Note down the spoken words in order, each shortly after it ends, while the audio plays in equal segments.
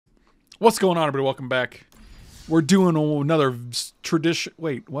What's going on, everybody? Welcome back. We're doing another tradition.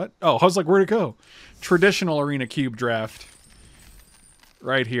 Wait, what? Oh, I was like, where'd it go? Traditional Arena Cube draft.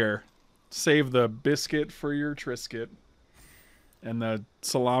 Right here. Save the biscuit for your Trisket. And the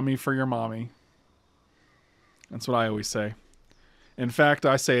salami for your mommy. That's what I always say. In fact,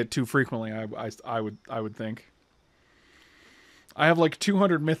 I say it too frequently, I would think. I have like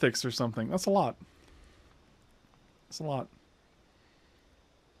 200 mythics or something. That's a lot. That's a lot.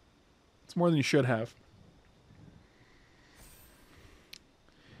 It's more than you should have.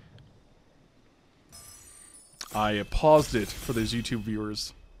 I paused it for those YouTube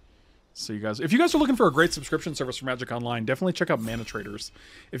viewers. So you guys, if you guys are looking for a great subscription service for Magic Online, definitely check out Mana Traders.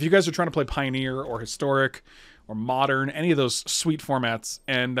 If you guys are trying to play Pioneer or Historic or Modern, any of those sweet formats,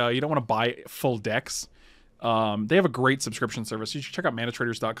 and you don't want to buy full decks, they have a great subscription service. You should check out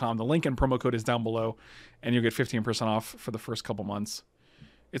manatraders.com. The link and promo code is down below, and you'll get 15% off for the first couple months.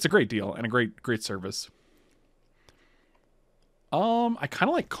 It's a great deal and a great service. I kind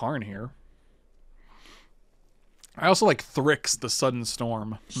of like Karn here. I also like Thrix, the Sudden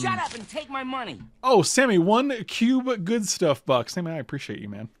Storm. Shut up and take my money. Oh, Sammy, 1 cube good stuff buck. Sammy, I appreciate you,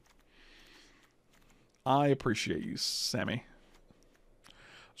 man. I appreciate you, Sammy.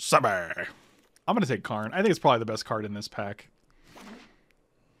 Sammy. I'm going to take Karn. I think it's probably the best card in this pack.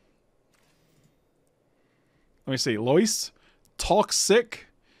 Let me see. Lois, Toxic,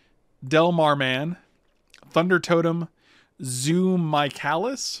 Delmar Man, Thunder Totem, Zoom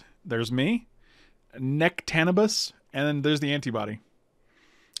Michaelis. There's me. Nectanibus, and then there's the antibody.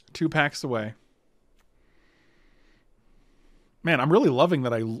 2 packs away. Man, I'm really loving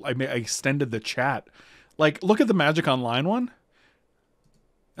that I extended the chat. Like, look at the Magic Online one.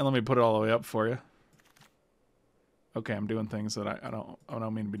 And let me put it all the way up for you. Okay, I'm doing things that I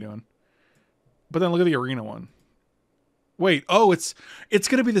don't mean to be doing. But then look at the Arena one. Wait, oh, it's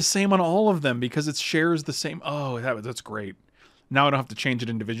going to be the same on all of them because it shares the same. Oh, that's great. Now I don't have to change it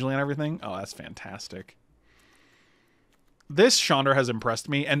individually and everything. Oh, that's fantastic. This Chandra has impressed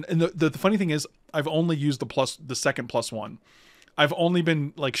me. And the funny thing is, I've only used the second +1. I've only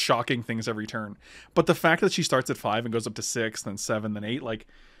been, like, shocking things every turn. But the fact that she starts at 5 and goes up to 6, then 7, then 8, like,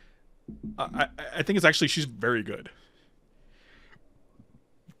 I think it's actually, she's very good.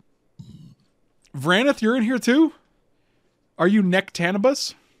 Vraneth, you're in here too? Are you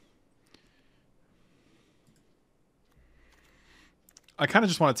Nectanibus? I kind of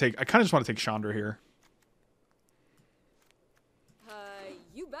just want to take Chandra here.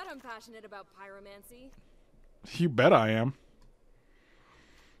 You bet I'm passionate about pyromancy. You bet I am.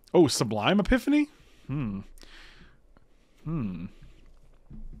 Oh, Sublime Epiphany? I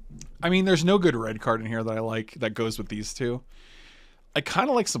mean, there's no good red card in here that I like that goes with these two. I kind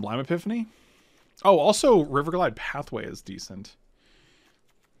of like Sublime Epiphany. Oh, also Riverglide Pathway is decent.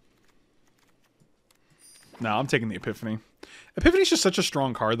 No, I'm taking the Epiphany. Epiphany's just such a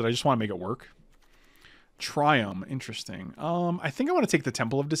strong card that I just want to make it work. Triumph, interesting. I think I want to take the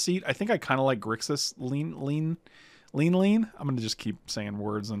Temple of Deceit. I think I kind of like Grixis lean. I'm going to just keep saying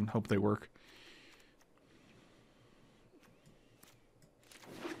words and hope they work.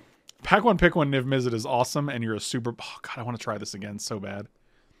 Pack 1, pick 1, Niv Mizzet is awesome, and you're a super... Oh, God, I want to try this again so bad.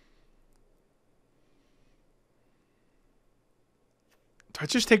 Do I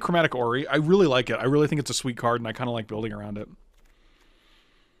just take Chromatic Ori? I really like it. I really think it's a sweet card, and I kind of like building around it.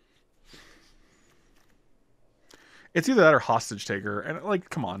 It's either that or Hostage Taker. And, like,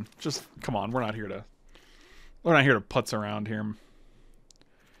 come on. Just, come on. We're not here to putz around here.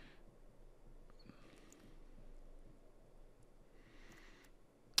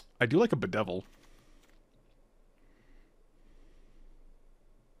 I do like a Bedevil.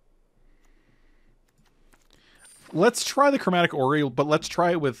 Let's try the Chromatic Ori, but let's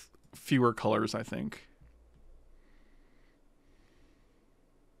try it with fewer colors, I think.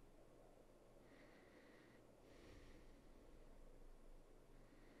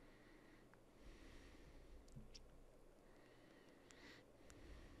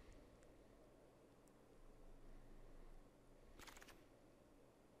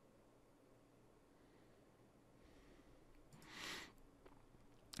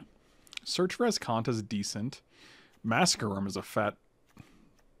 Search for Escanta is decent. Massacre Room is a fat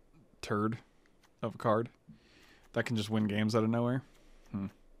turd of a card that can just win games out of nowhere.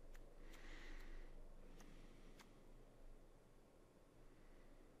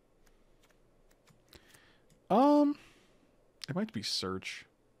 It might be Search.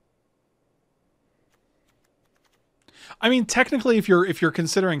 I mean, technically, if you're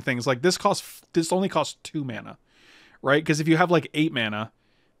considering things like this only costs 2 mana, right? Because if you have like 8 mana,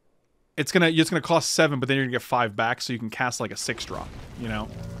 it's gonna cost 7, but then you're gonna get 5 back, so you can cast like a 6-drop, you know.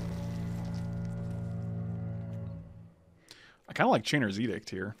 I kind of like Chainer's Edict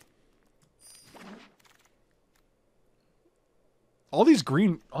here. All these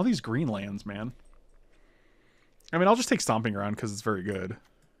green lands, man. I mean, I'll just take Stomping Ground because it's very good.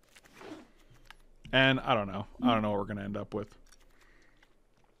 And I don't know. I don't know what we're going to end up with.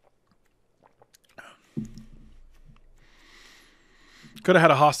 Could have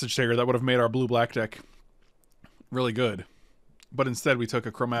had a Hostage Taker. That would have made our blue-black deck really good. But instead, we took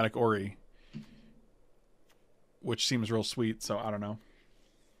a Chromatic Ori, which seems real sweet, so I don't know.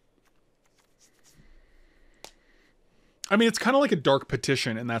 I mean, it's kind of like a Dark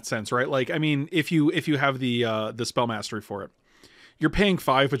Petition in that sense, right? Like, I mean, if you have the Spell Mastery for it, you're paying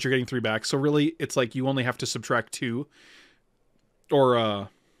 5, but you're getting 3 back. So really, it's like you only have to subtract 2, or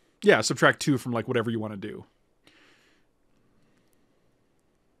yeah, subtract 2 from like whatever you want to do.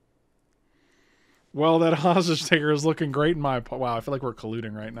 Well, that Hostage Taker is looking great in my... Wow, I feel like we're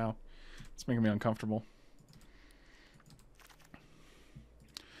colluding right now. It's making me uncomfortable.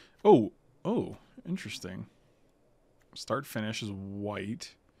 Oh, interesting. Start finish is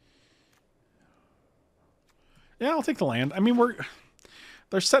white. Yeah, I'll take the land. I mean,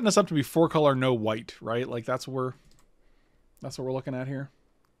 they're setting us up to be 4 color, no white, right? Like that's what we're looking at here.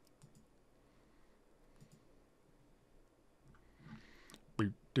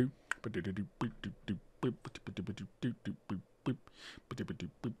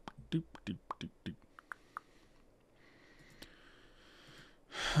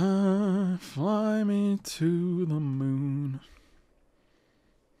 Fly me to the moon.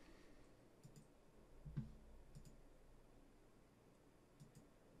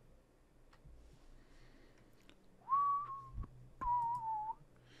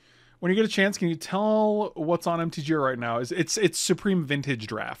 When you get a chance, can you tell what's on MTG right now? It's Supreme Vintage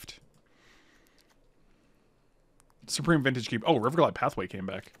Draft. Supreme Vintage Keep. Oh, Riverglide Pathway came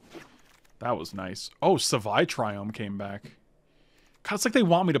back. That was nice. Oh, Savai Triumph came back. God, it's like they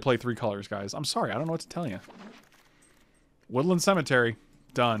want me to play 3 colors, guys. I'm sorry. I don't know what to tell you. Woodland Cemetery.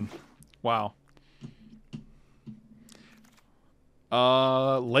 Done. Wow.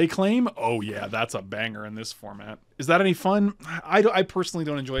 Lay Claim. Oh, yeah. That's a banger in this format. Is that any fun? I personally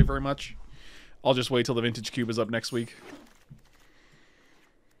don't enjoy it very much. I'll just wait till the Vintage Cube is up next week.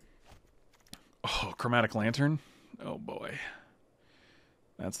 Oh, Chromatic Lantern. Oh, boy.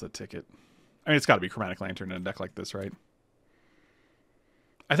 That's the ticket. I mean, it's got to be Chromatic Lantern in a deck like this, right?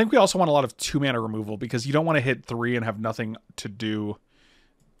 I think we also want a lot of 2-mana removal because you don't want to hit 3 and have nothing to do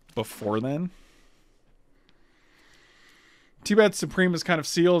before then. Too bad Supreme is kind of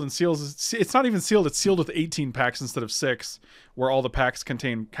sealed, and it's not even sealed, it's sealed with 18 packs instead of 6, where all the packs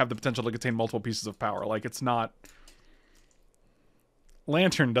have the potential to contain multiple pieces of power. Like, it's not...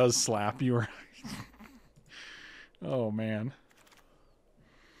 Lantern does slap. You were... Oh, man.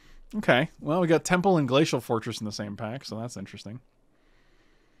 Okay. Well, we got Temple and Glacial Fortress in the same pack, so that's interesting.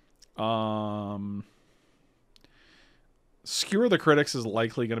 Skewer the Critics is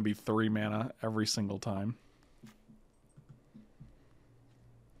likely going to be 3 mana every single time.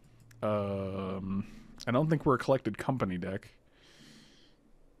 I don't think we're a Collected Company deck.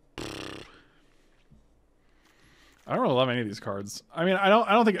 I don't really love any of these cards. I mean,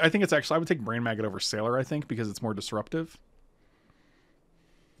 I think it's actually, I would take Brain Maggot over Sailor, I think, because it's more disruptive.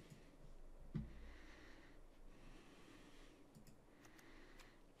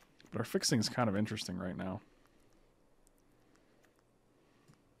 But our fixing is kind of interesting right now.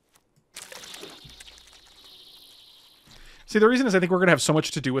 See, the reason is I think we're going to have so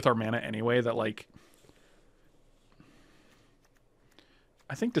much to do with our mana anyway that, like...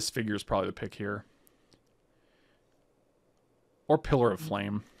 I think Disfigure is probably the pick here. Or Pillar of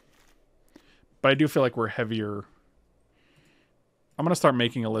Flame. But I do feel like we're heavier. I'm going to start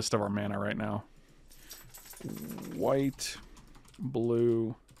making a list of our mana right now. White,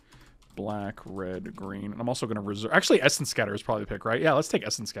 blue... black, red, green. And I'm also going to reserve... Actually, Essence Scatter is probably the pick, right? Yeah, let's take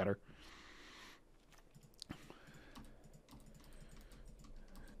Essence Scatter.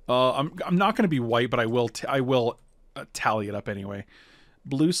 I'm not going to be white, but I will tally it up anyway.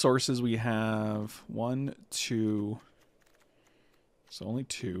 Blue sources we have 1, 2... So only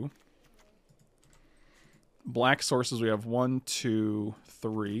 2. Black sources we have 1, 2,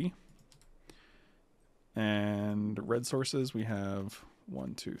 3. And red sources we have...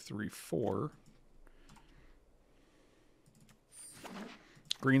 1, 2, 3, 4.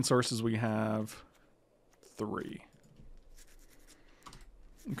 Green sources we have 3.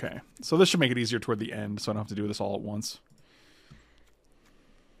 Okay, so this should make it easier toward the end, so I don't have to do this all at once.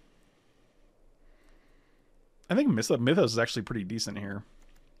 I think Mythos is actually pretty decent here.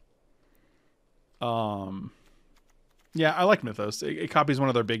 Yeah, I like Mythos. It copies one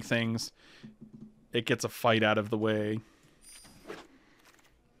of their big things. It gets a fight out of the way.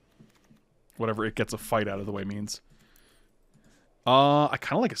 Whatever it gets a fight out of the way means. I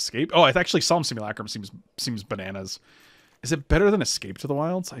kind of like Escape. Oh, I actually Solemn Simulacrum seems bananas. Is it better than Escape to the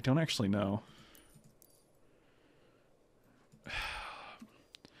Wilds? I don't actually know.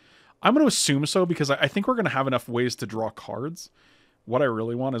 I'm going to assume so because I think we're going to have enough ways to draw cards. What I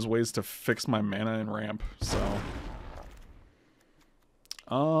really want is ways to fix my mana and ramp. So,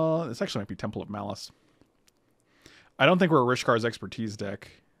 this actually might be Temple of Malice. I don't think we're a Rishkar's Expertise deck.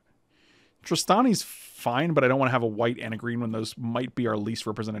 Tristani's fine, but I don't want to have a white and a green when those might be our least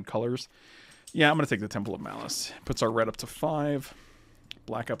represented colors. Yeah, I'm going to take the Temple of Malice. Puts our red up to 5,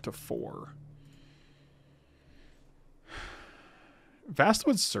 black up to 4.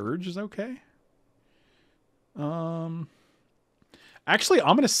 Vastwood Surge is okay. Actually,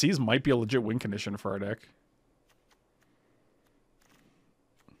 Ominous Seas might be a legit win condition for our deck.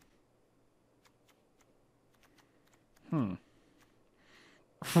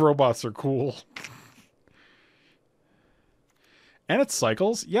 Robots are cool. And it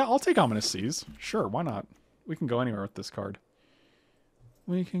cycles. Yeah, I'll take Ominous Seas. Sure, why not? We can go anywhere with this card.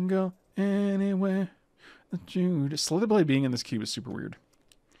 We can go anywhere. Slitherblade being in this cube is super weird.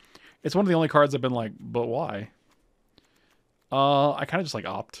 It's one of the only cards I've been like, but why? I kind of just like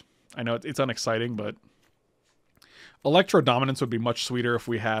Opt. I know it's unexciting, but Electro Dominance would be much sweeter if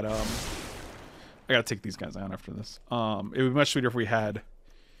we had I gotta take these guys out after this. It would be much sweeter if we had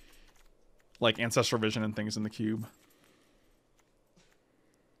like Ancestral Vision and things in the cube.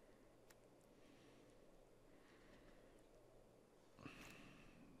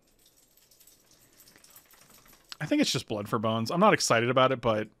 I think it's just Blood for Bones. I'm not excited about it,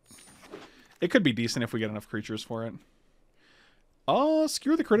 but it could be decent if we get enough creatures for it.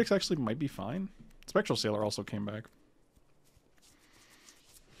 Skewer the Critics actually might be fine. Spectral Sailor also came back.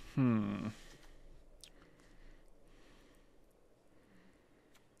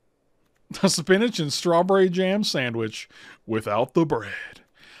 A spinach and strawberry jam sandwich without the bread.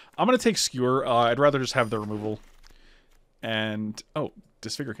 I'm going to take Skewer. I'd rather just have the removal. And, oh,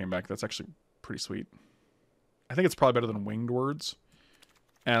 Disfigure came back. That's actually pretty sweet. I think it's probably better than Winged Words.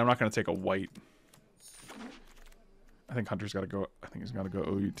 And I'm not going to take a white. I think Hunter's got to go. I think he's got to go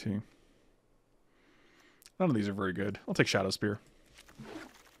OUT. None of these are very good. I'll take Shadow Spear.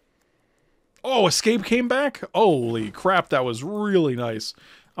 Oh, Escape came back? Holy crap, that was really nice.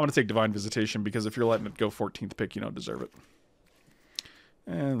 I'm going to take Divine Visitation because if you're letting it go 14th pick, you don't deserve it.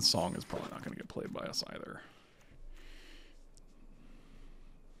 And Song is probably not going to get played by us either.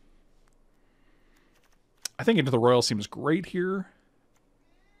 I think Into the Royal seems great here.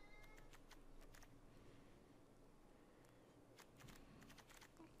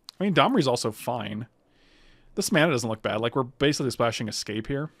 I mean, Domri's also fine. This mana doesn't look bad. Like, we're basically splashing Escape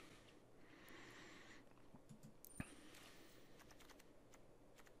here.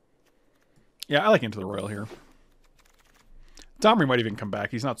 Yeah, I like Into the Royal here. Domri might even come back.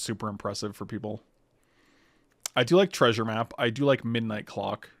 He's not super impressive for people. I do like Treasure Map. I do like Midnight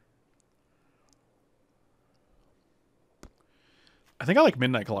Clock. I think I like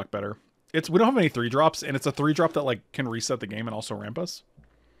Midnight Clock better. We don't have any 3-drops, and it's a 3-drop that, like, can reset the game and also ramp us.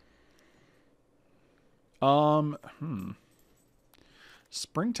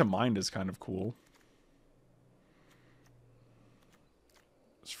 Spring to Mind is kind of cool.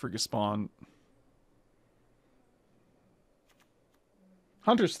 Let's freaking spawn.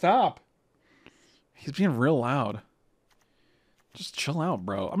 Hunter, stop. He's being real loud. Just chill out,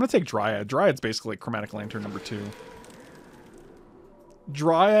 bro. I'm gonna take Dryad. Dryad's basically Chromatic Lantern number 2.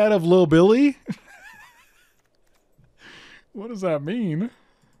 Dryad of Lil Billy? What does that mean?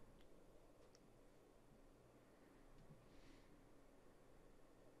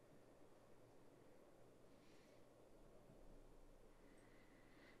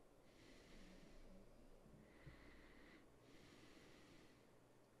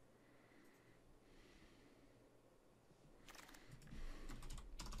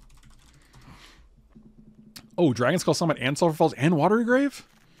 Oh, Dragon Skull Summit and Sulphur Falls and Watery Grave?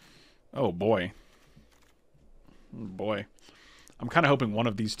 Oh, boy. Oh, boy. I'm kind of hoping one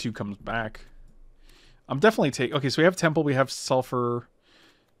of these two comes back. I'm definitely taking... Okay, so we have Temple, we have Sulphur.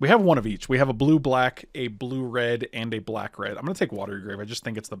 We have one of each. We have a blue-black, a blue-red, and a black-red. I'm going to take Watery Grave. I just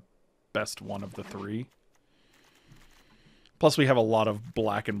think it's the best one of the 3. Plus, we have a lot of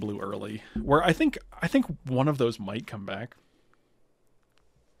black and blue early. Where I think one of those might come back.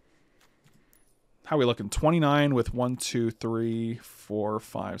 How are we looking? 29 with 1, 2, 3, 4,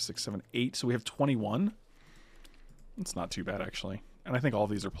 5, 6, 7, 8. So we have 21. It's not too bad, actually. And I think all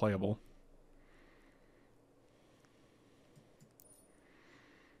these are playable.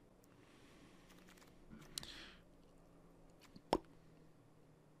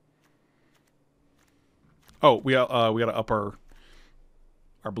 Oh, we gotta up our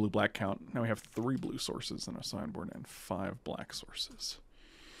blue-black count. Now we have 3 blue sources in our sideboard and 5 black sources.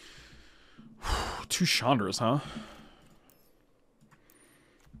 2 Chandras, huh?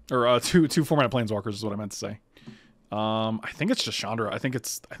 Or 2 4-mana planeswalkers is what I meant to say. I think it's just Chandra. I think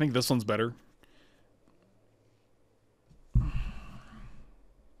this one's better.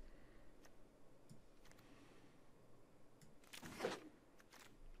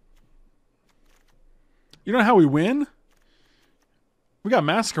 You know how we win? We got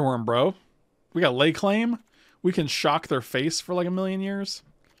Massacre Worm, bro. We got Lay Claim. We can shock their face for like 1,000,000 years.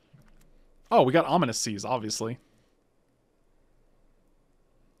 Oh, we got Ominous Seas, obviously.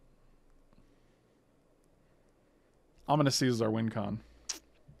 Ominous Seas is our win con.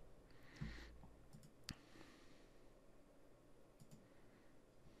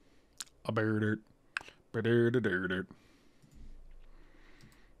 A bear dirt. Dirt.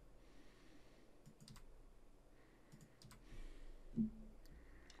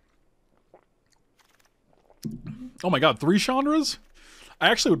 Oh my god, 3 Chandras? I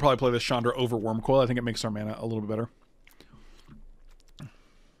actually would probably play this Chandra over Wormcoil. I think it makes our mana a little bit better.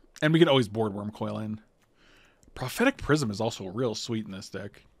 And we could always board Wormcoil in. Prophetic Prism is also real sweet in this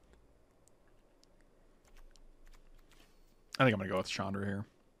deck. I think I'm going to go with Chandra here.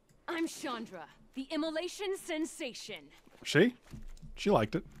 I'm Chandra, the immolation sensation. She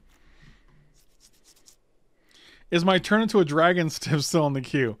liked it. Is my turn into a dragon still in the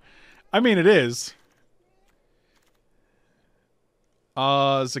queue? I mean, it is.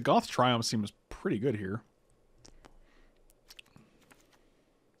 Zagoth Triumph seems pretty good here.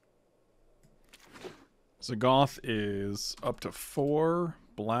 Zagoth is up to 4.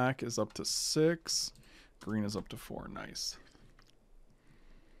 Black is up to 6. Green is up to 4. Nice.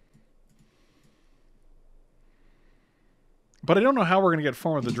 But I don't know how we're going to get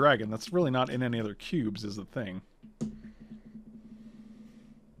Form of the Dragon. That's really not in any other cubes, is the thing.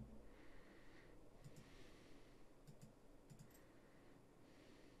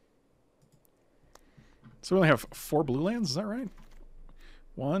 So we only have 4 blue lands, is that right?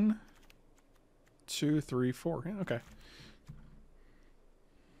 1, 2, 3, 4. Yeah, okay.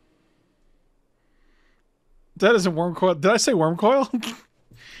 That isn't Wormcoil. Did I say Wormcoil?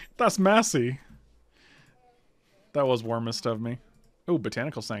 That's Massey. That was warmest of me. Oh,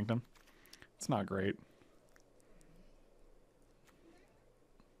 Botanical Sanctum. It's not great.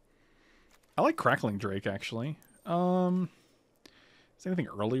 I like Crackling Drake, actually. Is anything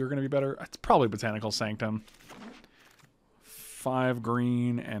earlier going to be better? It's probably Botanical Sanctum. 5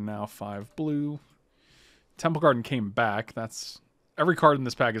 green and now 5 blue. Temple Garden came back. That's every card in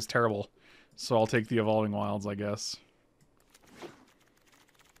this pack is terrible. So I'll take the Evolving Wilds, I guess.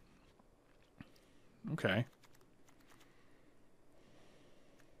 Okay.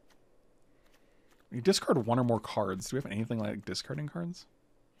 You discard 1 or more cards. Do we have anything like discarding cards?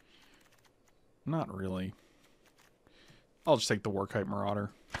 Not really. I'll just take the Warkite Marauder.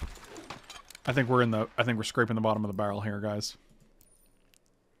 I think we're scraping the bottom of the barrel here, guys.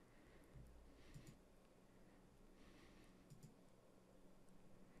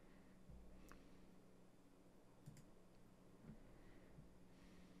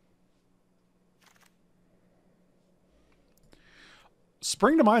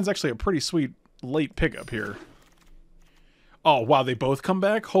 Spring to Mind's actually a pretty sweet late pickup here. Oh, wow, they both come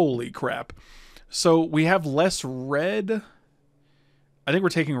back? Holy crap. So we have less red. I think we're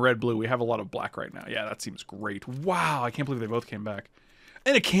taking red-blue. We have a lot of black right now. Yeah, that seems great. Wow, I can't believe they both came back.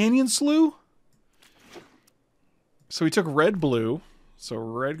 And a Canyon Slew? So we took red-blue. So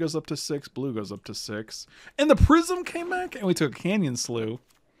red goes up to 6, blue goes up to 6. And the Prism came back, and we took a Canyon Slew,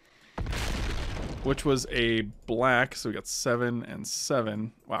 which was a black. So we got 7 and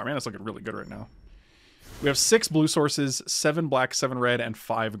 7. Wow, man, that's looking really good right now. We have 6 blue sources, 7 black, 7 red, and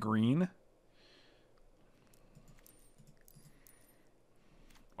 5 green.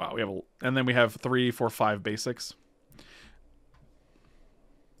 Wow, we have and then we have 3, 4, 5 basics.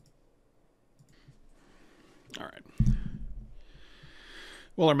 All right.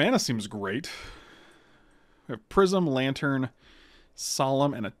 Well, our mana seems great. We have Prism, Lantern,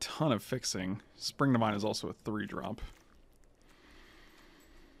 Solemn, and a ton of fixing. Spring to Mind is also a 3-drop.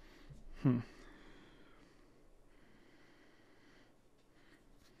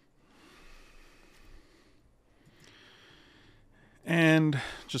 And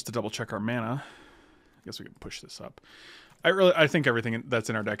just to double check our mana, I guess we can push this up. I think everything that's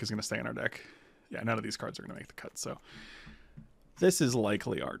in our deck is going to stay in our deck. Yeah, none of these cards are going to make the cut, so this is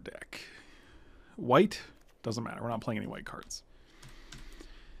likely our deck. White, doesn't matter. We're not playing any white cards.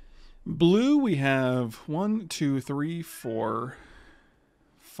 Blue, we have 1, 2, 3, 4,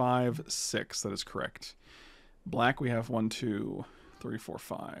 5, 6. That is correct. Black, we have 1, 2, 3, 4,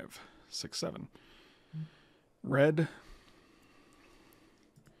 5, 6, 7. Red,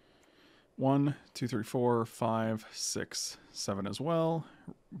 1, 2, 3, 4, 5, 6, 7 as well.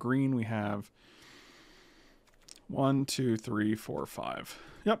 Green, we have 1, 2, 3, 4, 5.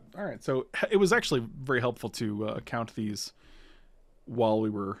 Yep. All right. So it was actually very helpful to count these while we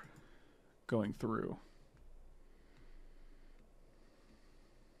were going through.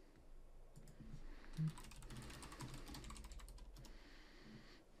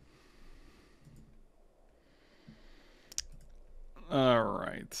 All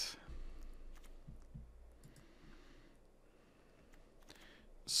right.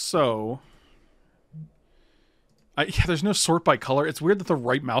 So, yeah, there's no sort by color. It's weird that the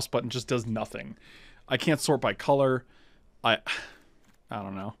right mouse button just does nothing. I can't sort by color. I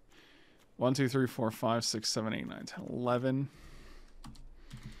don't know. 1, 2, 3, 4, 5, 6, 7, 8, 9, 10, 11.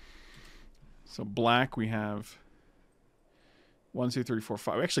 So black, we have 1, 2, 3, 4,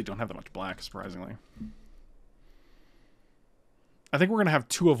 5. We actually don't have that much black, surprisingly. I think we're going to have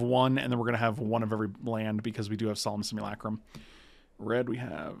 2 of one, and then we're going to have 1 of every land because we do have Solemn Simulacrum. Red, we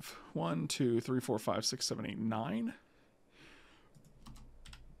have 1, 2, 3, 4, 5, 6, 7, 8, 9.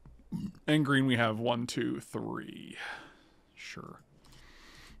 And green, we have 1, 2, 3. Sure.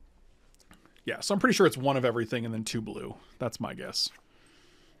 Yeah, so I'm pretty sure it's 1 of everything and then 2 blue. That's my guess.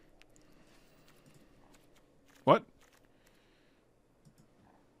 What?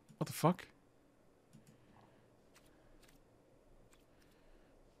 What the fuck?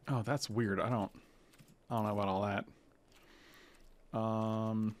 Oh, that's weird. I don't know about all that.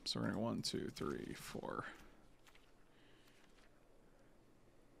 So we're going 1, 2, 3, 4.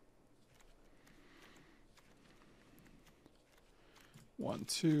 One,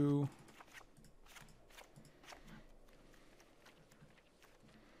 2.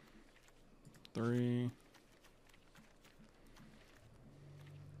 3.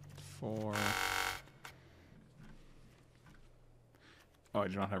 4. Oh, I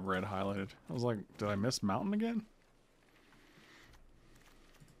do not have red highlighted. I was like, did I miss mountain again?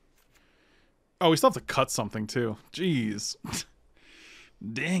 Oh, we still have to cut something too. Jeez.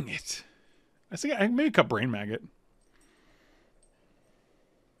 Dang it. I think I maybe cut Brain Maggot.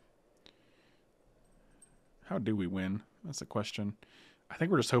 How do we win? That's the question. I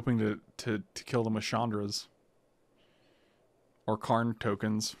think we're just hoping to kill them with Chandras. Or Karn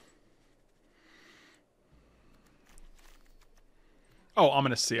tokens. Oh,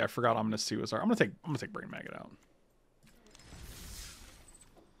 Ominous Sea. I forgot Ominous Sea was our. I'm gonna take Brain Maggot out.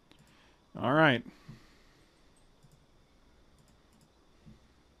 All right.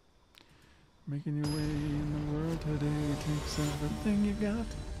 Making your way in the world today takes everything you got.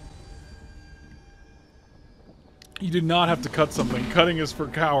 You did not have to cut something. Cutting is for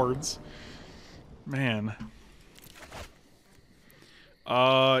cowards. Man.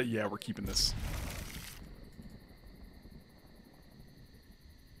 Yeah, we're keeping this.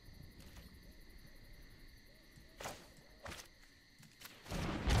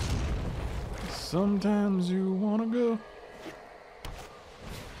 Sometimes you wanna go.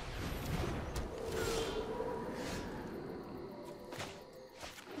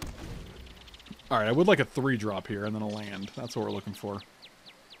 Alright, I would like a 3-drop here and then a land. That's what we're looking for.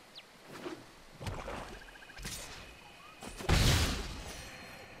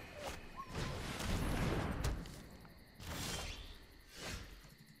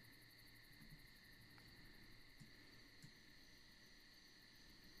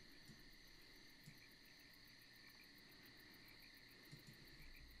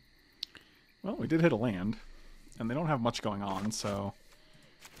 Well, we did hit a land, and they don't have much going on, so...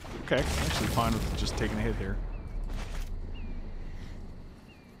 Okay, I'm actually fine with just taking a hit here.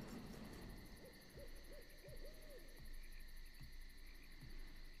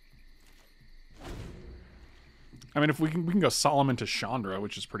 I mean, if we can go Solomon to Chandra,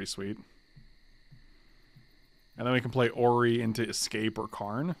 which is pretty sweet. And then we can play Ori into Escape or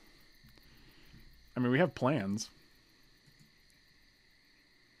Karn. I mean, we have plans.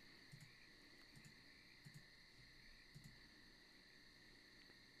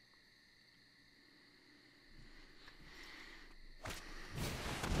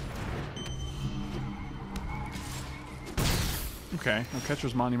 Okay, no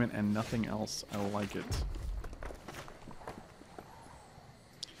Catcher's Monument and nothing else. I like it.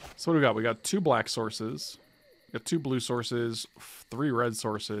 So what do we got? We got 2 black sources. We got 2 blue sources, 3 red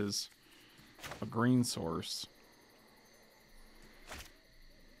sources, a green source.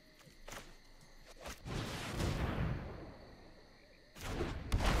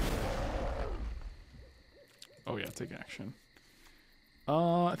 Oh yeah, take action.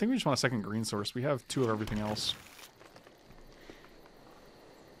 I think we just want a second green source. We have 2 of everything else.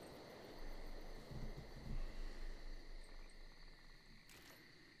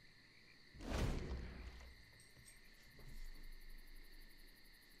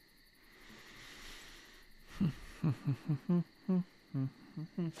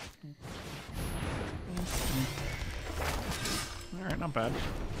 Alright, not bad.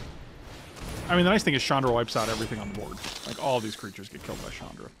 I mean, the nice thing is Chandra wipes out everything on the board. Like, all of these creatures get killed by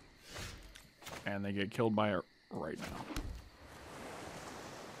Chandra. And they get killed by her right now.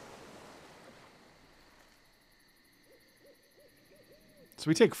 So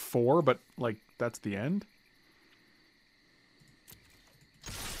we take 4, but, like, that's the end?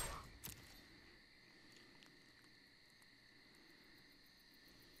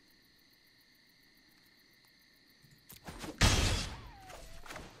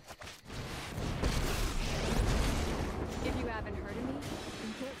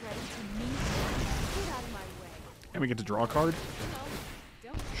 And we get to draw a card?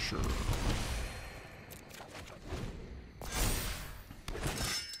 Sure.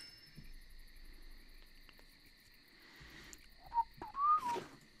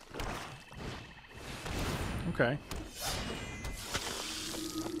 Okay.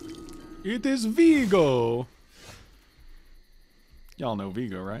 It is Vigo! Y'all know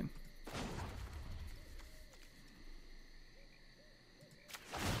Vigo, right?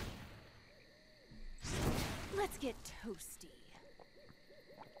 Let's get toasty.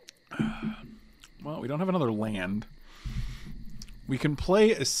 Well, we don't have another land. We can play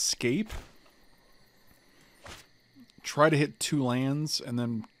Escape. Try to hit 2 lands and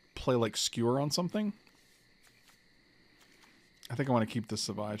then play like Skewer on something. I think I want to keep the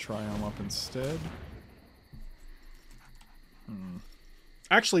Savai Triome up instead.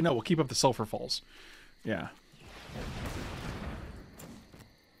 Actually, no, we'll keep up the Sulphur Falls. Yeah.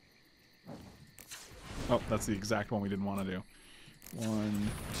 Oh, that's the exact one we didn't want to do. 1,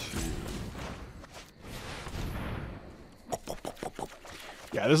 2.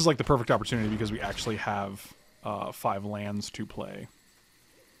 Yeah, this is like the perfect opportunity because we actually have 5 lands to play.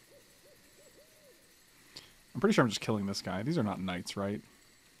 I'm pretty sure I'm just killing this guy. These are not knights, right?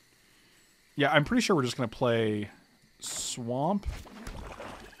 Yeah, I'm pretty sure we're just going to play Swamp,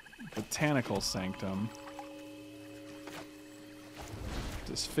 Botanical Sanctum,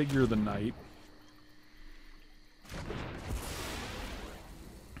 Disfigure the Knight.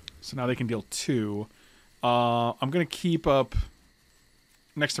 So now they can deal 2. I'm going to keep up...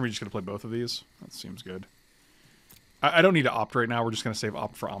 Next time we're just going to play both of these. That seems good. I don't need to opt right now. We're just going to save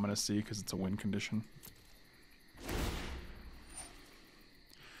opt for Ominous Sea because it's a win condition.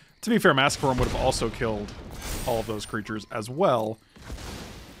 To be fair, Massacre would have also killed all of those creatures as well.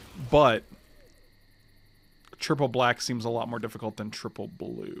 But triple black seems a lot more difficult than triple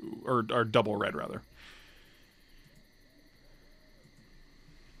blue. Or double red, rather.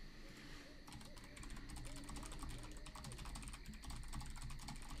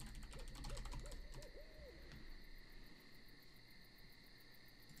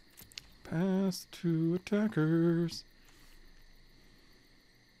 Pass to attackers.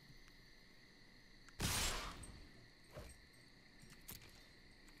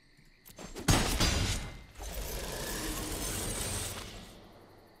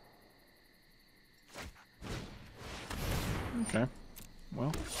 Okay.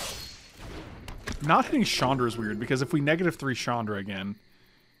 Well. Not hitting Chandra is weird, because if we -3 Chandra again,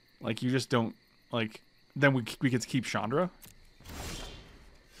 like, you just don't, like, then we get to keep Chandra.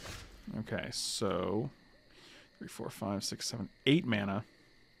 Okay, so 3, 4, 5, 6, 7, 8 mana.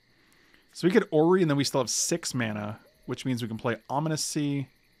 So we could Ori, and then we still have 6 mana, which means we can play Ominous Sea,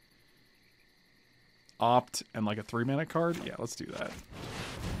 Opt, and like a 3 mana card. Yeah, let's do that.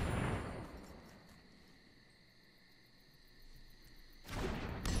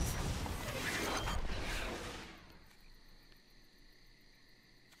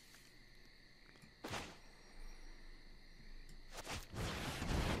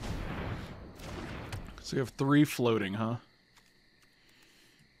 So you have 3 floating, huh?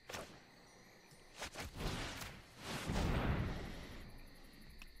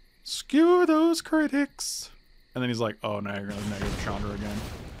 Skewer those critics. And then he's like, oh, now you're going to negative Chandra again.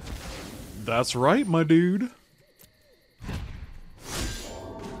 That's right, my dude.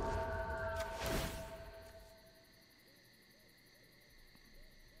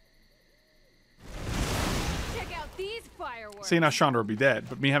 Check out these fireworks. See, now Chandra would be dead,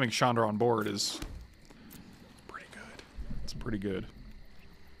 but me having Chandra on board is pretty good. It's pretty good.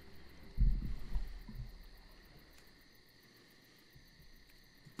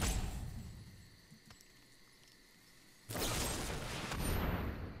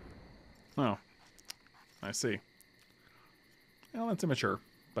 I see. Well, that's immature,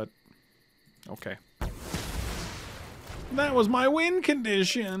 but okay. That was my win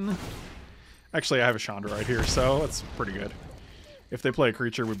condition. Actually, I have a Chandra right here, so that's pretty good. If they play a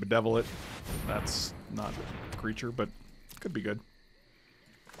creature, we bedevil it. That's not a creature, but could be good.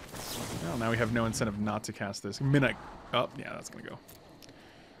 Well, now we have no incentive not to cast this. Midnight. Oh, yeah, that's going to go.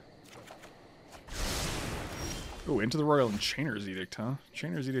 Oh, Into the Royal and Chainer's Edict, huh?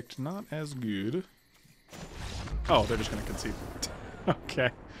 Chainer's Edict not as good. Oh, they're just going to concede. Okay.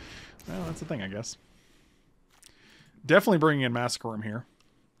 Well, that's the thing, I guess. Definitely bringing in Massacre Room here.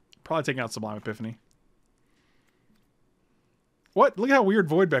 Probably taking out Sublime Epiphany. What? Look at how weird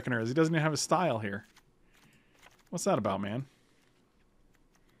Void Beckoner is. He doesn't even have a style here. What's that about, man?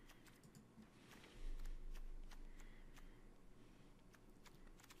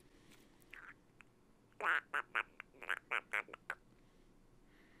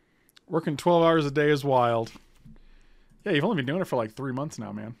 Working 12 hours a day is wild. Yeah, you've only been doing it for like 3 months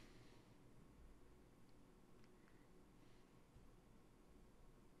now, man.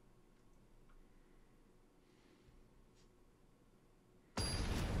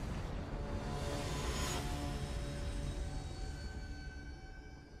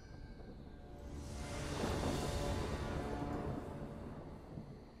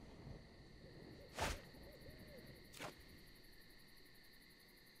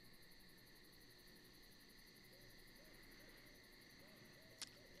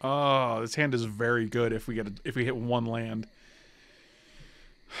 Oh, this hand is very good if we hit one land.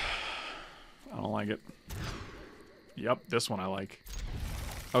 I don't like it. Yep, this one I like.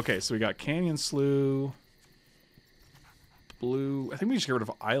 Okay, so we got Canyon Slough. Blue. I think we just get rid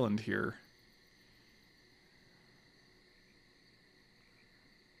of Island here.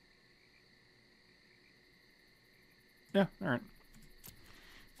 Yeah, alright.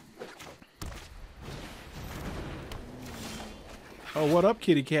 Oh, what up,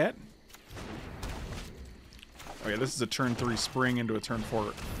 kitty cat? Oh yeah, this is a turn 3 spring into a turn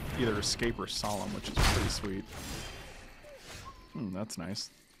 4 either escape or solemn, which is pretty sweet. That's nice.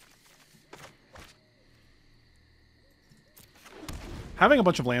 Having a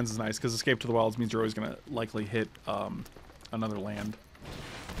bunch of lands is nice, because Escape to the Wilds means you're always going to likely hit another land.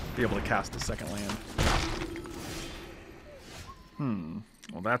 Be able to cast a second land.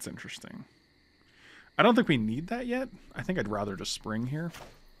 Well, that's interesting. I don't think we need that yet. I think I'd rather just spring here.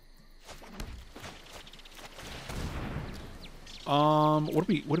 What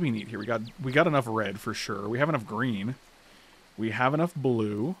do we need here? We got enough red for sure. We have enough green. We have enough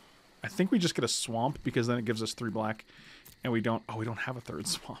blue. I think we just get a swamp because then it gives us 3 black, and we don't have a third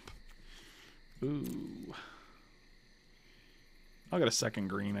swamp. Ooh. I'll get a second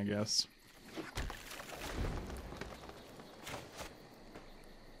green, I guess.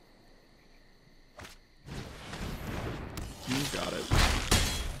 You got it.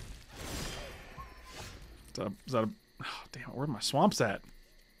 Is that a... Oh, damn, where are my swamps at?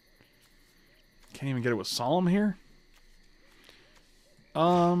 Can't even get it with Solemn here?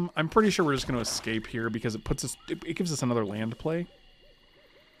 I'm pretty sure we're just going to escape here because it puts us... It gives us another land to play.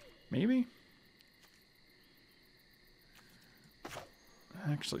 Maybe?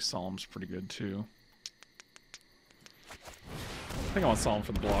 Actually, Solemn's pretty good, too. I think I want Solemn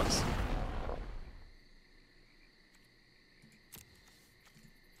for the blocks.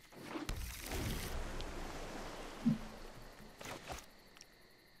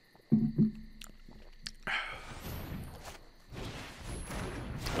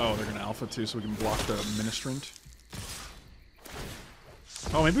 Oh, they're going to alpha too, so we can block the Ministrant.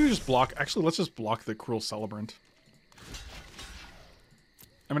 Oh, maybe we just block... Actually, let's just block the Cruel Celebrant.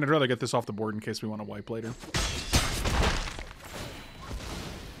 I mean, I'd rather get this off the board in case we want to wipe later.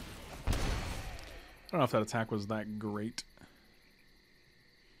 I don't know if that attack was that great.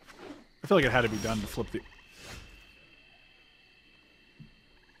 I feel like it had to be done to flip the...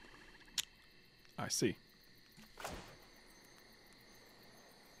 I see.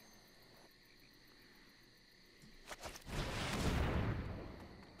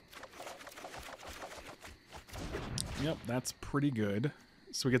 Yep, that's pretty good.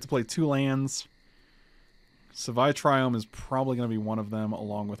 So we get to play 2 lands. Savai Triome is probably going to be one of them,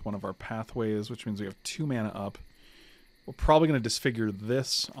 along with one of our pathways, which means we have 2 mana up. We're probably going to disfigure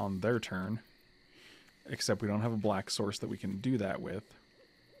this on their turn, except we don't have a black source that we can do that with.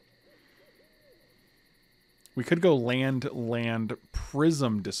 We could go land,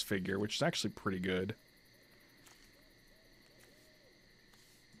 Prism Disfigure, which is actually pretty good.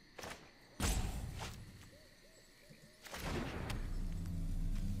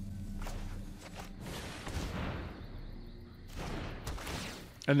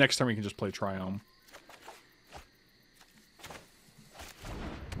 And next time we can just play Triome.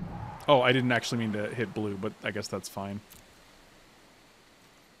 Oh, I didn't actually mean to hit blue, but I guess that's fine.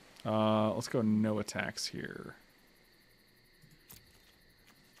 Let's go no attacks here.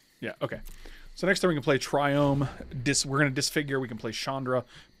 Yeah, okay. So next time we can play Triome. We're going to Disfigure. We can play Chandra.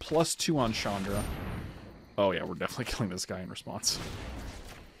 +2 on Chandra. Oh yeah, we're definitely killing this guy in response.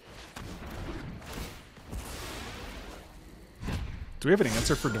 Do we have an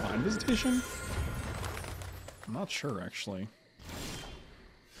answer for Divine Visitation? I'm not sure, actually.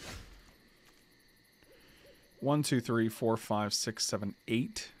 1, 2, 3, 4, 5, 6, 7,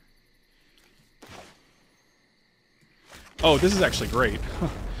 8. Oh, this is actually great.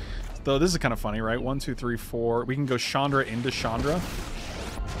 Though this is kind of funny, right? 1, 2, 3, 4. We can go Chandra into Chandra.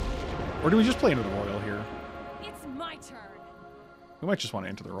 Or do we just play into the Royal here? It's my turn. We might just want to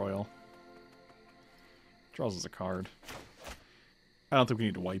enter the Royal. Draws us a card. I don't think we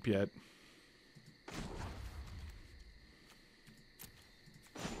need to wipe yet.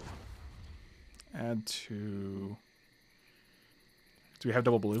 Add to... Do we have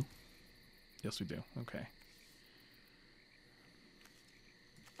double blue? Yes, we do. Okay.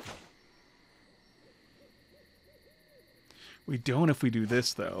 We don't if we do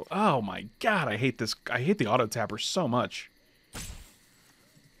this, though. Oh my god, I hate this. I hate the auto tapper so much.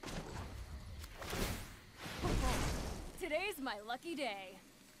 Today's my lucky day.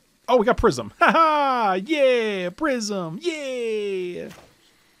 Oh, we got Prism. Haha! Yeah! Prism! Yeah!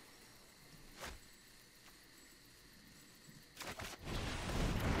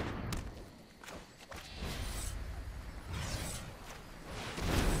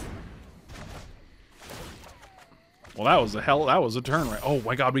 Well, that was a turn, right? Oh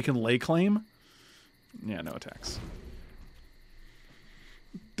my god, we can lay claim? Yeah, no attacks.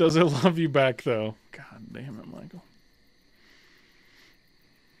 Does it love you back, though? God damn it, Michael.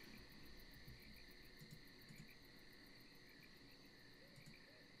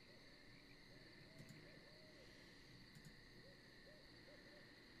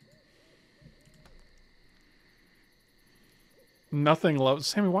 Nothing loves...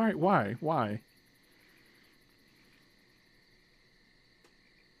 Sammy, why?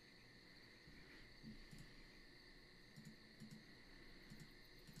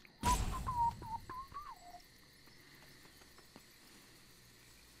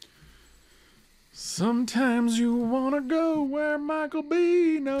 Sometimes you wanna go where Michael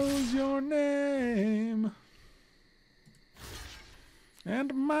B knows your name.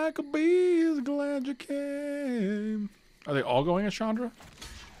 And Michael B is glad you came. Are they all going at Chandra?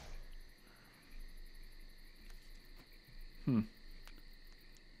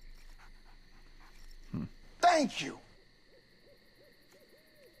 Thank you.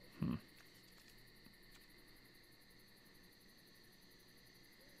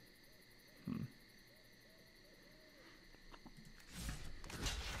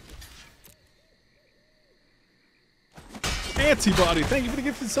 Antibody, thank you for the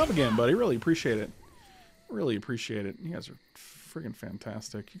gifted sub again, buddy. Really appreciate it. Really appreciate it. You guys are friggin'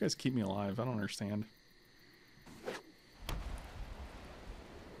 fantastic. You guys keep me alive. I don't understand.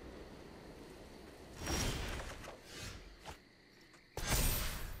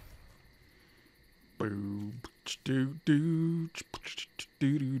 Boo, do do do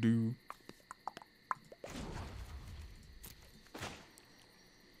do do.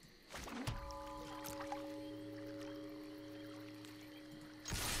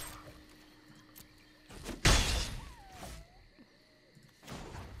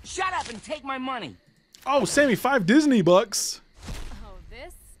 Shut up and take my money. Oh, Sammy, 5 Disney bucks. Oh,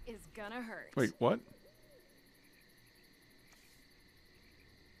 this is gonna hurt. Wait, what?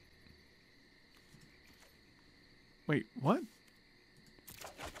 Wait, what?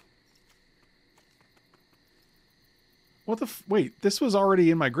 What the wait, this was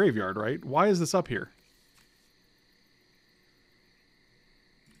already in my graveyard, right? Why is this up here?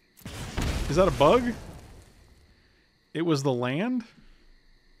 Is that a bug? It was the land?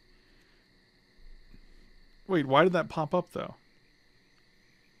 Wait, why did that pop up, though?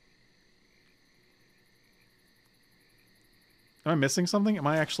 Am I missing something? Am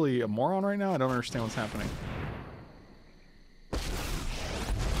I actually a moron right now? I don't understand what's happening. Ever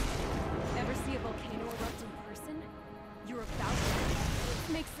see a volcano erupt in person? You're about to. Let's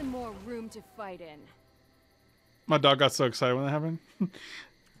make some more room to fight in. My dog got so excited when that happened.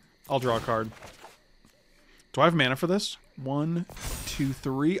 I'll draw a card. Do I have mana for this? 1, 2,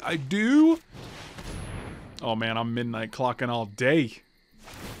 3. I do! Oh man, I'm midnight clocking all day.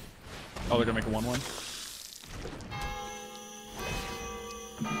 Oh, they're gonna make a 1/1.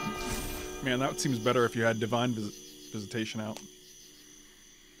 Man, that seems better if you had Divine Visitation out.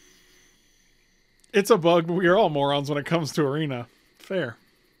 It's a bug, but we are all morons when it comes to Arena. Fair.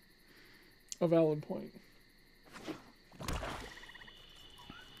 A valid point.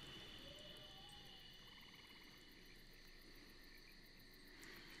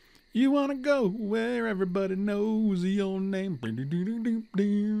 You wanna go where everybody knows your name.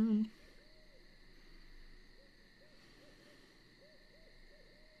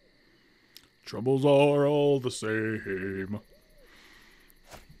 Troubles are all the same.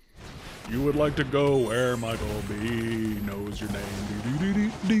 You would like to go where Michael B knows your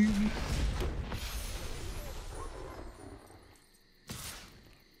name.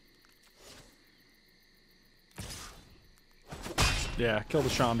 Yeah, kill the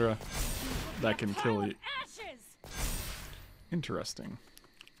Chandra. That can kill you. Interesting.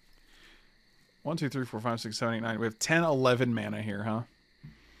 1, 2, 3, 4, 5, 6, 7, 8, 9. We have 10, 11 mana here, huh?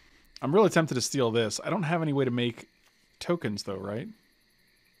 I'm really tempted to steal this. I don't have any way to make tokens, though, right?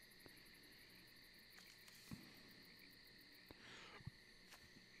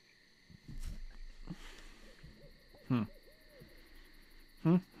 Hmm.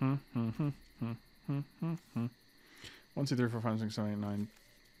 1, 2, 3, 4, 5, 6, 7, 8, 9.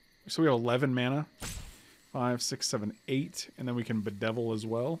 So we have 11 mana. 5, 6, 7, 8. And then we can bedevil as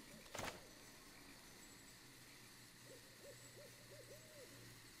well.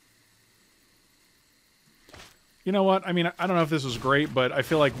 You know what? I mean, I don't know if this was great, but I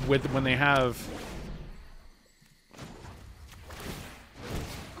feel like when they have...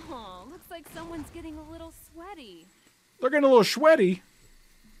 Oh, looks like someone's getting a little sweaty. They're getting a little sweaty.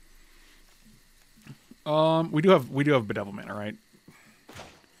 We do have bedevil mana, right?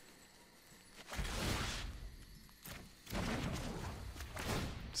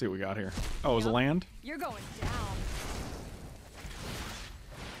 Let's see what we got here. Oh, it was a land? You're going down.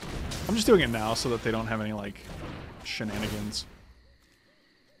 I'm just doing it now so that they don't have any, like, shenanigans.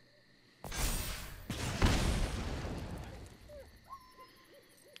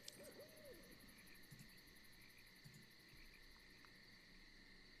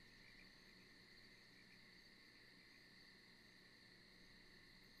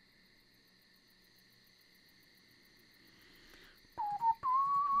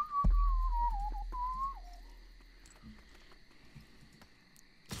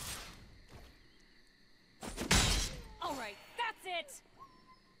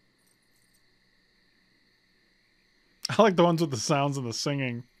 I like the ones with the sounds and the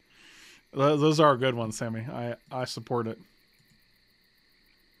singing. Those are good ones, Sammy. I support it.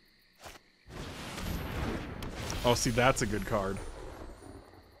 Oh, see, that's a good card.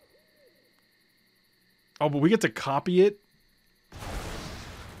 Oh, but we get to copy it?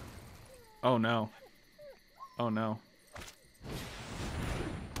 Oh, no. Oh, no.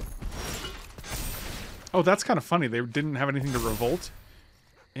 Oh, that's kind of funny. They didn't have anything to revolt?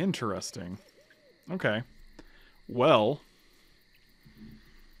 Interesting. Okay. Well,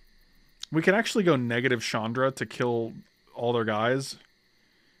 we can actually go negative Chandra to kill all their guys.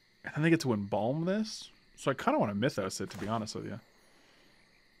 And then they get to embalm this. So I kind of want to Mythos it, to be honest with you.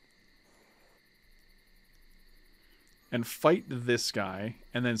 And fight this guy.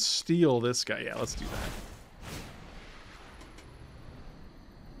 And then steal this guy. Yeah, let's do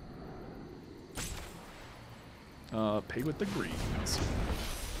that. Pay with the greens.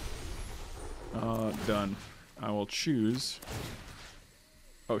 Done. I will choose.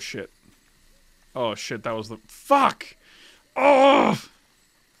 Oh, shit. Oh, shit, that was the... Fuck! Oh!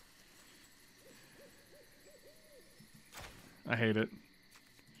 I hate it.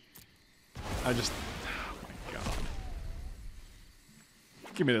 I just... Oh, my God.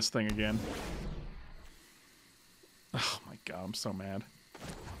 Give me this thing again. Oh, my God, I'm so mad.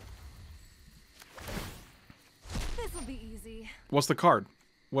 This'll be easy. What's the card?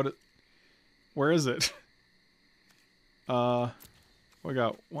 Where is it? We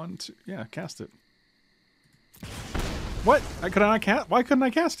got 1, 2. Yeah, cast it. What? Could I not cast? Why couldn't I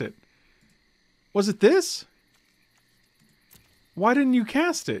cast it? Was it this? Why didn't you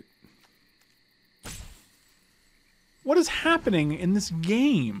cast it? What is happening in this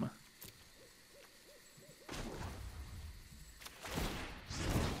game?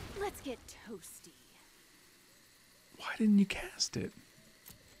 Let's get toasty. Why didn't you cast it?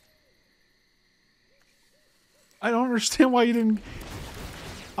 I don't understand why you didn't...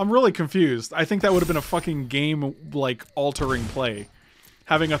 I'm really confused. I think that would have been a fucking game, like, altering play.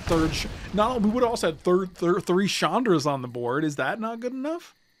 Having a third... we would have also had three Chandras on the board. Is that not good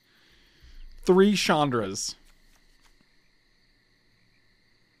enough? 3 Chandras.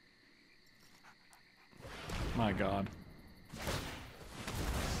 My God.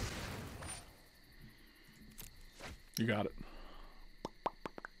 You got it.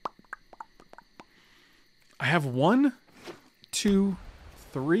 I have 1, 2,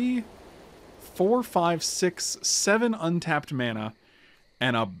 3, 4, 5, 6, 7 untapped mana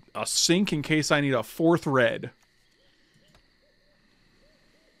and a sink in case I need a 4th red.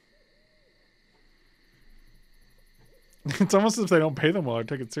 It's almost as if they don't pay them well or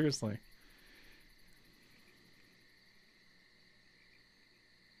take it seriously.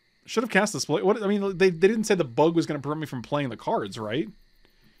 Should have cast display. What I mean, they didn't say the bug was going to prevent me from playing the cards, right?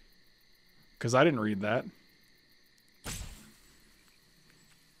 Because I didn't read that.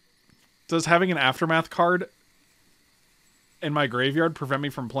 Does having an Aftermath card in my graveyard prevent me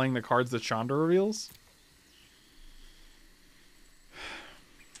from playing the cards that Chandra reveals?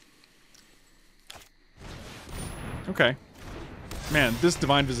 Okay. Man, this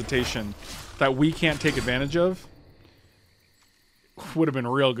Divine Visitation that we can't take advantage of would have been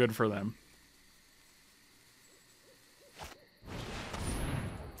real good for them.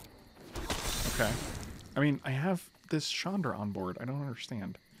 Okay. I mean, I have this Chandra on board. I don't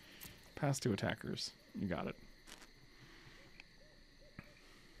understand. Pass 2 attackers. You got it.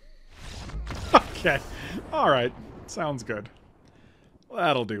 Okay. Alright. Sounds good.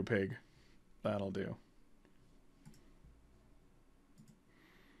 That'll do, pig. That'll do.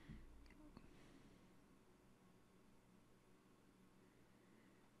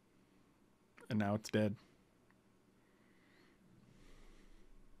 And now it's dead.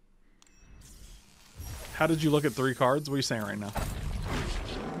 How did you look at 3 cards? What are you saying right now?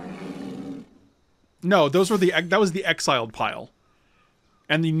 No, those were that was the exiled pile.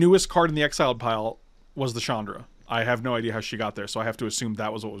 And the newest card in the exiled pile was the Chandra. I have no idea how she got there, so I have to assume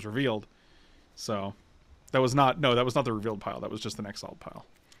that was what was revealed. So, that was not the revealed pile. That was just an exiled pile.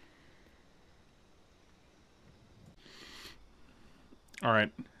 All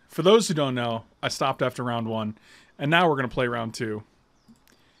right. For those who don't know, I stopped after round 1, and now we're going to play round 2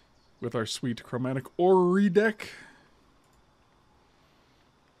 with our sweet Chromatic Orrery deck.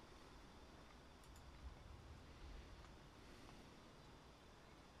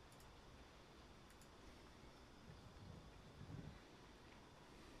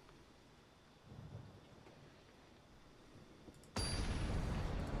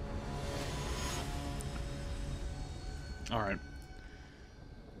 All right.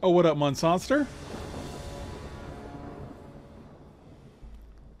 Oh, what up, Monster?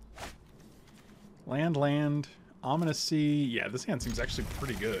 Land, Ominous Sea. Yeah, this hand seems actually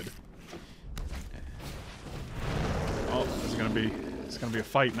pretty good. Oh, it's gonna be a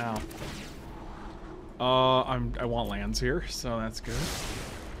fight now. I want lands here, so that's good.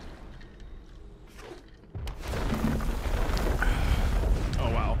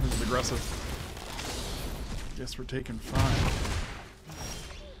 Oh wow, this is aggressive. Guess we're taking 5.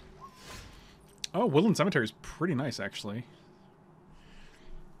 Oh, Woodland Cemetery is pretty nice, actually.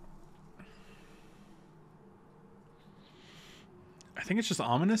 I think it's just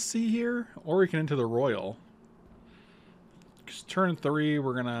Ominous Sea here, or we can enter the Royal. Just turn 3,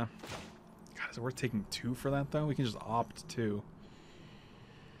 we're gonna... God, is it worth taking 2 for that, though? We can just opt 2.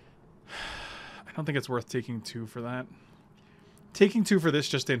 I don't think it's worth taking 2 for that. Taking 2 for this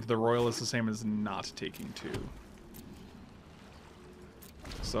just into the Royal is the same as not taking 2.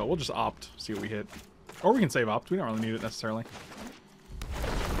 So we'll just opt, see what we hit. Or we can save opt. We don't really need it necessarily.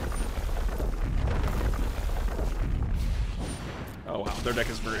 Oh wow, their deck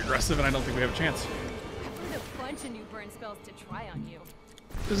is very aggressive and I don't think we have a chance. There's a bunch of new burn spells to try on you.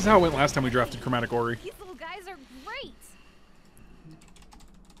 This is how it went last time we drafted Chromatic Orrery. These little guys are great.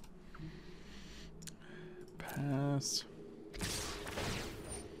 Pass.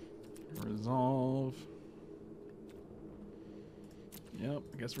 Resolve. Yep,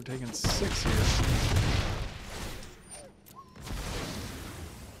 I guess we're taking 6 here.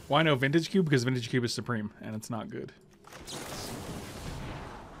 Why no Vintage Cube? Because Vintage Cube is supreme, and it's not good.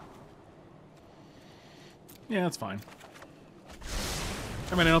 Yeah, that's fine.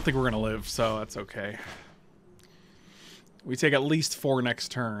 I mean, I don't think we're going to live, so that's okay. We take at least 4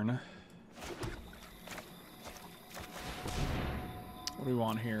 next turn. What do we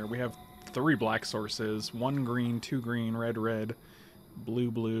want here? We have 3 black sources. 1 green, 2 green, red, red, blue,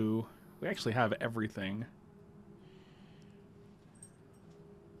 blue. We actually have everything.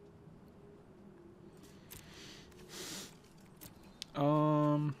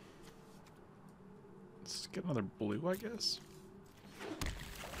 Let's get another blue, I guess.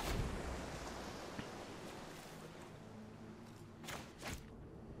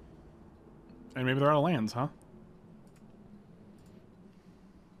 And maybe they're out of lands, huh?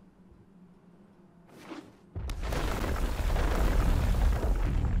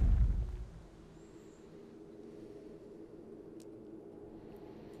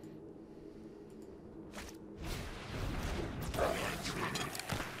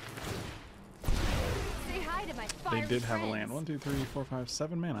 did have a land. 1, 2, 3, 4, 5,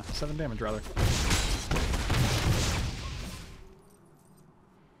 7 mana. 7 damage, rather.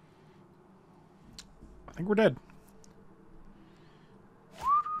 I think we're dead.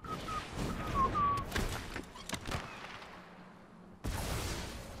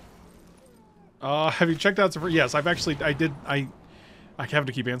 Have you checked out Supreme? Yes, I have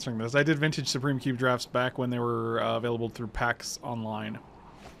to keep answering this. I did vintage Supreme Cube drafts back when they were available through PAX Online,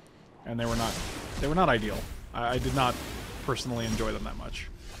 and they were not ideal. I did not personally enjoy them that much.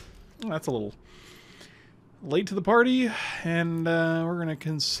 That's a little late to the party, and we're gonna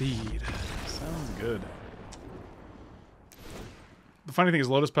concede. Sounds good. The funny thing is,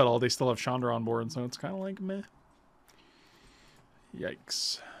 Lotus Petal, they still have Chandra on board, so it's kind of like meh.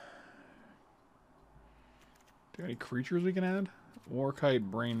 Yikes. Do you have any creatures we can add?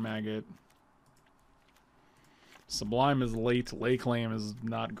 Warkite, Brain Maggot. Sublime is late. Lay Claim is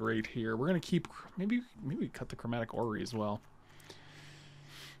not great here. We're going to keep... Maybe we cut the Chromatic Orrery as well.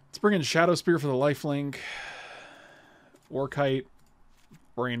 Let's bring in Shadow Spear for the lifelink. Warkite,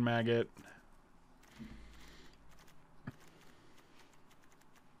 Brain Maggot.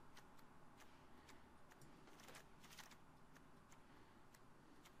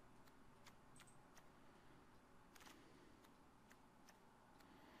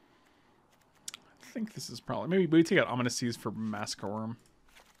 I think this is probably... Maybe we take out Ominous Seas for Masquerorm.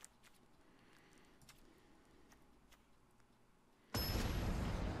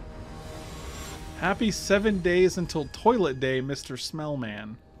 Happy 7 days until Toilet Day, Mr.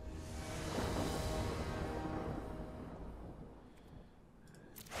 Smellman.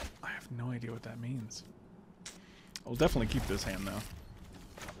 I have no idea what that means. I'll definitely keep this hand, though.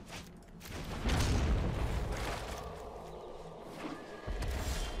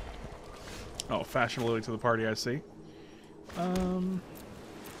 Oh, Fashion Lily to the party, I see.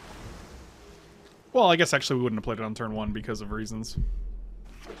 Well, I guess actually we wouldn't have played it on turn 1 because of reasons.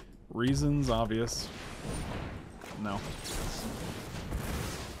 Reasons obvious. No.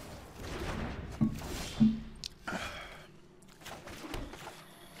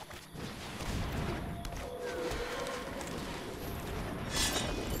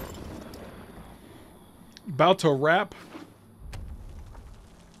 About to wrap.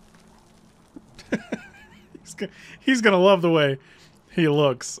 He's gonna love the way he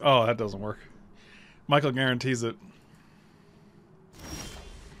looks. Oh, that doesn't work. Michael guarantees it.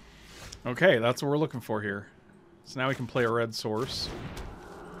 Okay, that's what we're looking for here. So now we can play a red source.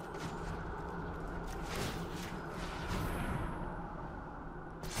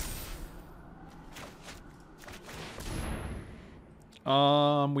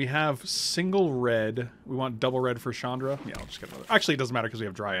 We have single red. We want double red for Chandra. Yeah, I'll just get another. Actually, it doesn't matter because we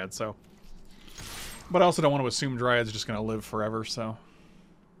have Dryad, so. But I also don't want to assume Dryad's just going to live forever, so.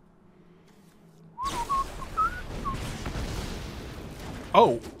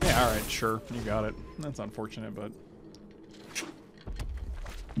 Oh, yeah, alright, sure. You got it. That's unfortunate, but...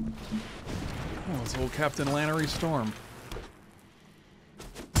 Oh, it's old Captain Lannery Storm.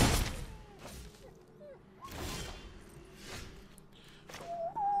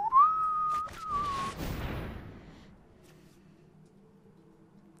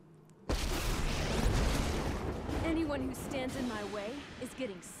 Anyone who stands in my way is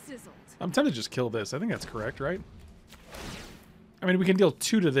getting sizzled. I'm tempted to just kill this. I think that's correct, right? I mean, we can deal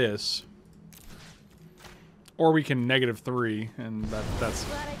 2 to this. Or we can -3, and that's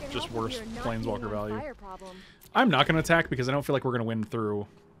just worse Planeswalker value. I'm not going to attack because I don't feel like we're going to win through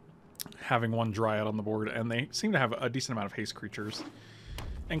having one Dryad on the board, and they seem to have a decent amount of haste creatures,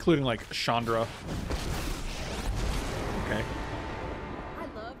 including, like, Chandra. Okay. I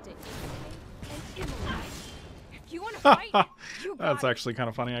love to eat and immolate. If you want to fight, you got That's it. actually kind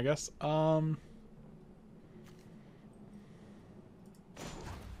of funny, I guess.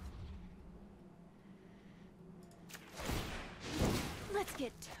 Let's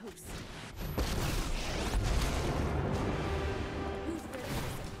get toast. Who's ready for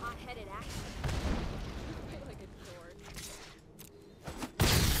some hot-headed action? I feel like a dork.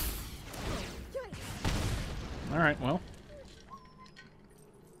 Yikes. All right, well.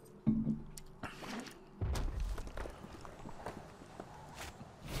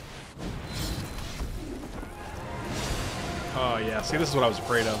 Oh, yeah. See, this is what I was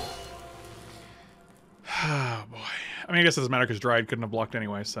afraid of. Oh, boy. I mean, I guess it doesn't matter because Dryad couldn't have blocked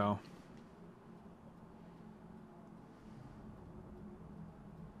anyway, so...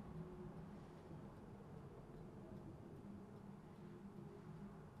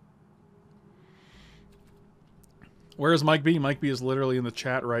 Where is Mike B? Mike B is literally in the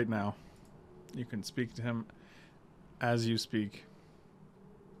chat right now. You can speak to him as you speak.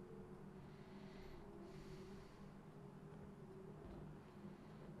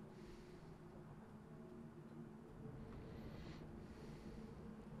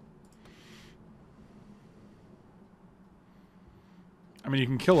 I mean, you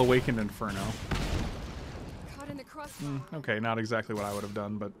can kill Awakened Inferno. Caught in the crossfire. Okay, not exactly what I would have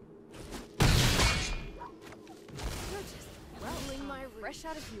done, but... Well, my fresh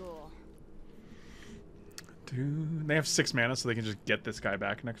out of fuel. Dude, they have 6 mana, so they can just get this guy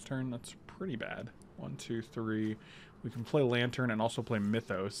back next turn. That's pretty bad. 1, 2, 3. We can play Lantern and also play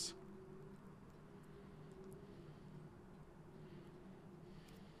Mythos.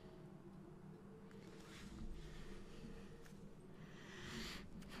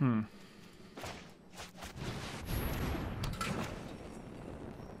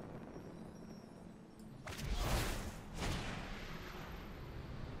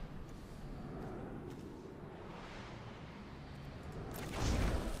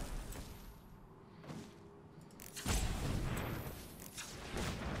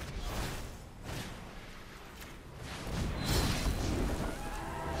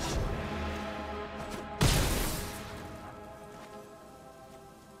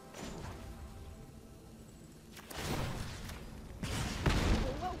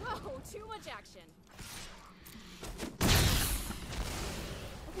 Too much action.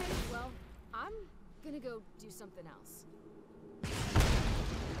 Okay, well, I'm gonna go do something else.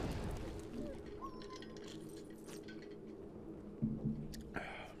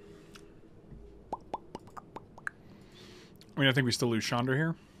 I mean, I think we still lose Chandra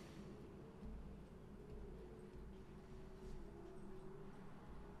here.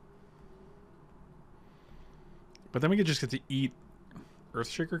 But then we could just get to eat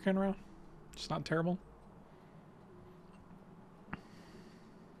Earthshaker Kenra. It's not terrible.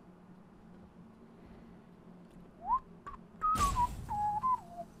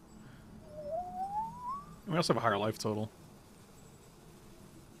 We also have a higher life total.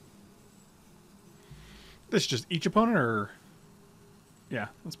 This is just each opponent, or... Yeah,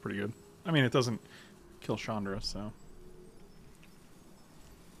 that's pretty good. I mean, it doesn't kill Chandra, so...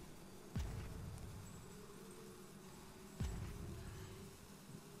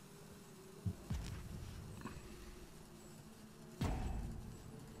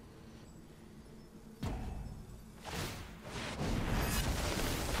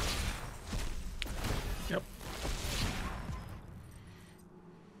 Yep.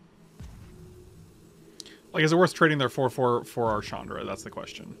 Like, is it worth trading their 4/4 for our Chandra? That's the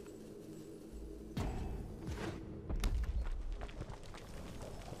question.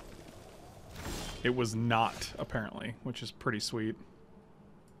 It was not, apparently, which is pretty sweet.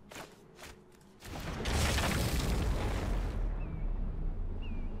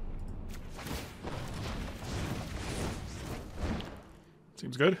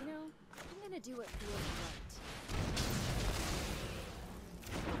 Seems good. You know, I'm gonna do what feels right.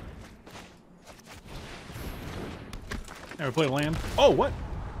 Yeah, we play land. Oh, what?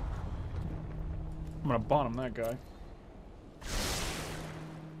 I'm gonna bottom that guy.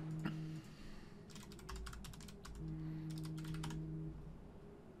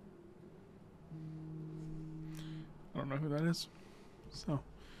 I don't know who that is. So.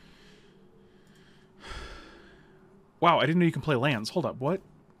 Wow, I didn't know you can play lands. Hold up, what?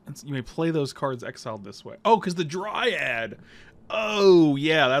 You may play those cards exiled this way. Oh, because the Dryad! Oh,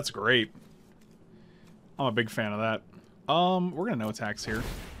 yeah, that's great. I'm a big fan of that. We're gonna no attacks here.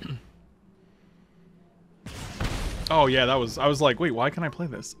 Oh, yeah, that was... I was like, wait, why can I play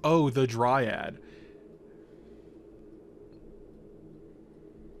this? Oh, the Dryad.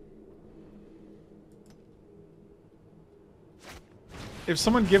 If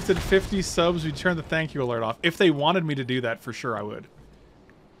someone gifted 50 subs, we'd turn the thank you alert off. If they wanted me to do that, for sure I would.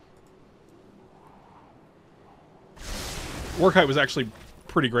 Warkite was actually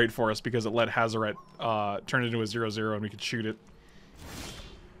pretty great for us because it let Hazoret turn into a 0/0 and we could shoot it.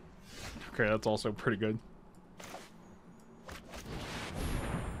 Okay, that's also pretty good.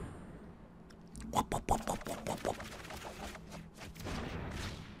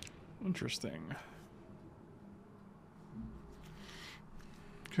 Interesting.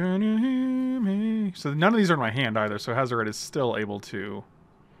 Can you hear me? So none of these are in my hand either, so Hazoret is still able to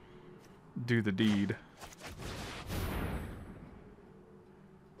do the deed.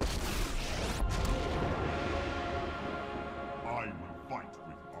 I will fight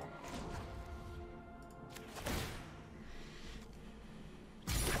with honor.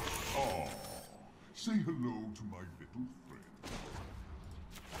 Oh, say hello to my little friend.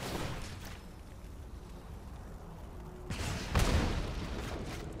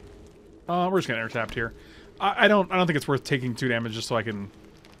 We're just gonna air tapped here. I don't think it's worth taking 2 damage just so I can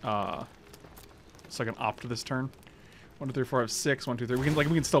opt this turn. 1, 2, 3, 4, 5, 6. 1, 2, 3. We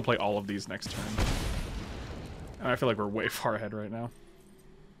can still play all of these next turn. And I feel like we're way far ahead right now.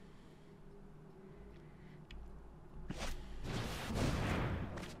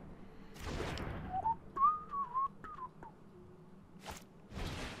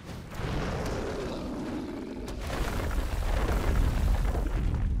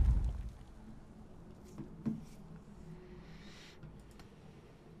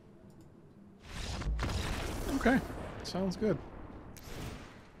 Okay, sounds good.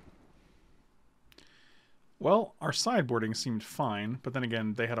 Well, our sideboarding seemed fine, but then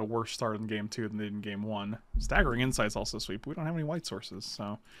again, they had a worse start in game 2 than they did in game 1. Staggering Insight's also sweet, but we don't have any white sources,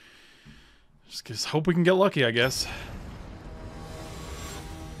 so just hope we can get lucky, I guess.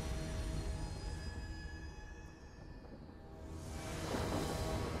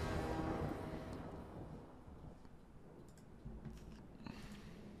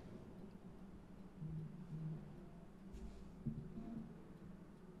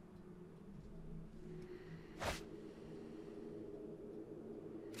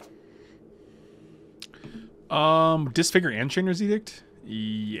 Disfigure and Chainer's Edict?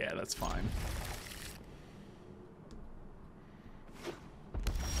 Yeah, that's fine.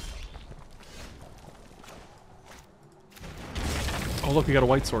 Oh, look, we got a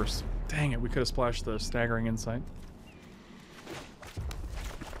white source. Dang it, we could have splashed the Staggering Insight.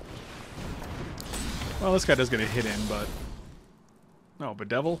 Well, this guy does get a hit in, but... Oh,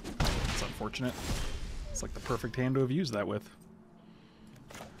 Bedevil? That's unfortunate. It's like the perfect hand to have used that with.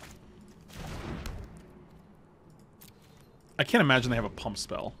 I can't imagine they have a pump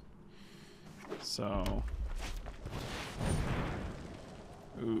spell. So...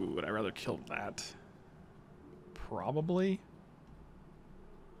 Ooh, would I rather kill that? Probably.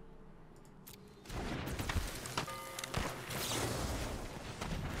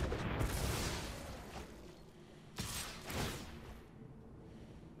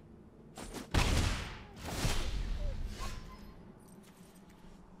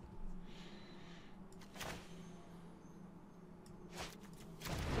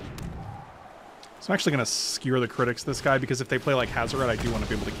 So I'm actually going to skewer the critics this guy, because if they play like Hazoret, I do want to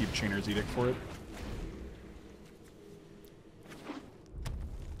be able to keep Chainer's Edict for it.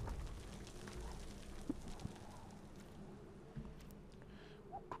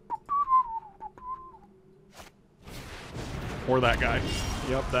 Or that guy.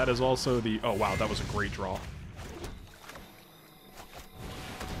 Yep, that is also the... Oh, wow, that was a great draw.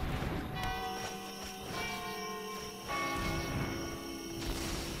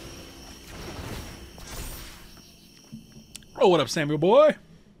 Oh, what up, Samuel boy?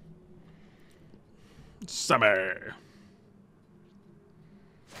 Sammy.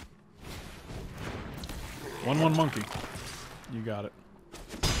 1/1 monkey. You got it.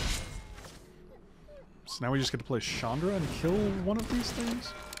 So now we just get to play Chandra and kill one of these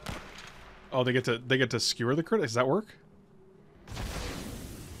things? Oh, they get to skewer the crit? Does that work?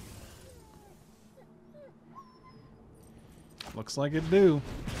 Looks like it do.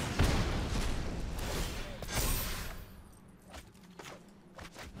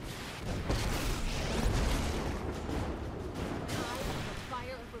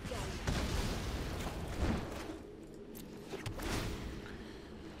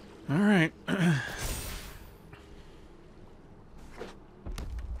 All right.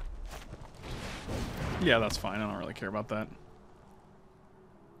 Yeah, that's fine. I don't really care about that.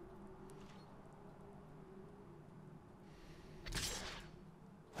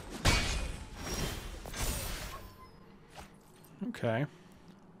 Okay.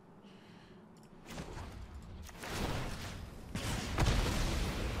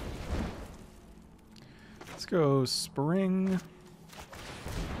 Let's go spring.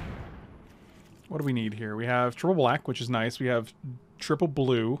 What do we need here? We have triple black, which is nice. We have triple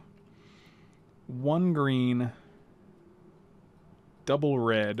blue, 1 green, double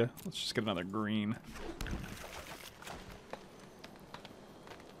red. Let's just get another green.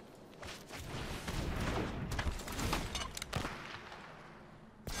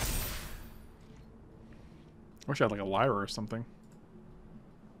 I wish I had like a Lyra or something.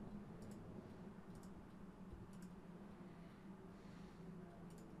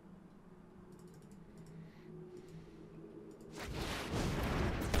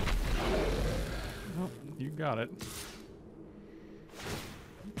 Oh, you got it.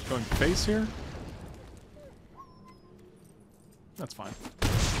 Going face here? That's fine.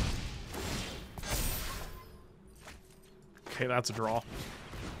 Okay, that's a draw.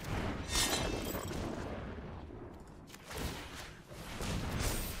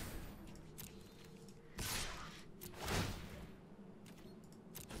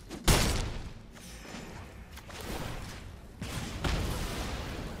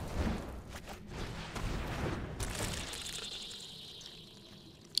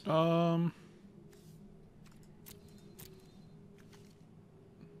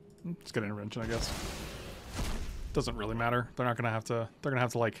 Let's get intervention, I guess. Doesn't really matter. They're not gonna have to. They're gonna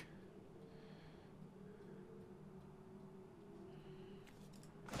have to like.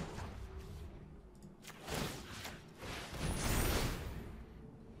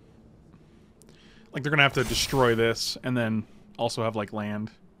 Like, they're gonna have to destroy this and then also have, like,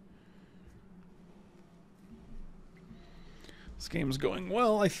 land. This game's going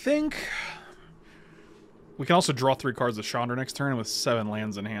well, I think. We can also draw 3 cards of Chandra next turn, and with 7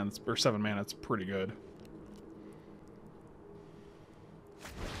 lands in hand, or 7 mana, it's pretty good.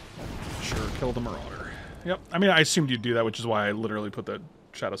 Sure, kill the Marauder. Yep, I mean, I assumed you'd do that, which is why I literally put the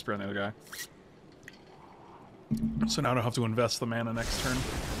Shadow Spear on the other guy. So now I don't have to invest the mana next turn.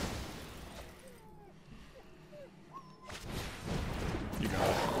 You got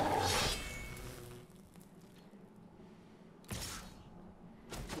it.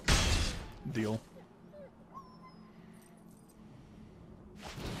 Deal.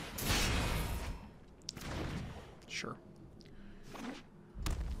 Sure.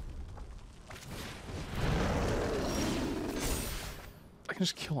 I can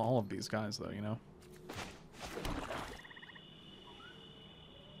just kill all of these guys, though, you know?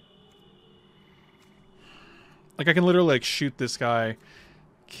 Like, I can literally, like, shoot this guy,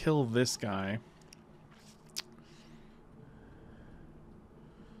 kill this guy.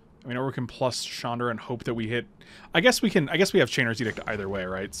 I mean, or we can plus Chandra and hope that we hit... I guess we have Chainer's Edict either way,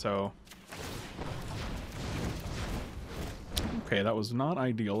 right? So... Okay, that was not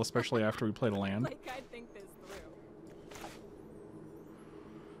ideal, especially after we played a land. Like I'd think this through.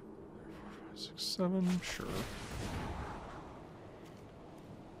 6, 7, sure.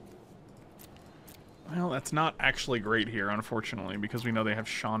 Well, that's not actually great here, unfortunately, because we know they have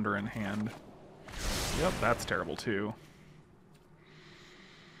Chandra in hand. Yep, that's terrible, too.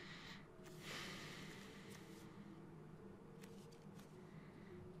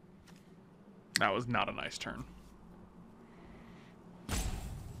 That was not a nice turn.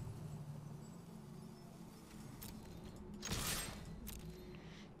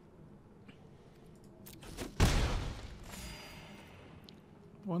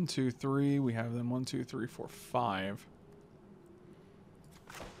 One, two, three. We have them 1, 2, 3, 4, 5.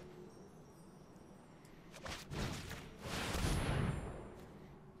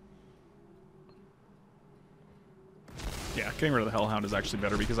 Yeah, getting rid of the Hellhound is actually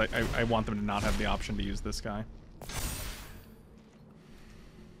better because I want them to not have the option to use this guy.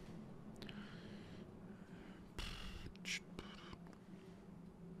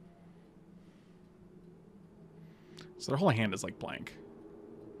 So their whole hand is like blank.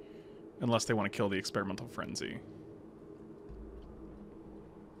 Unless they want to kill the Experimental Frenzy.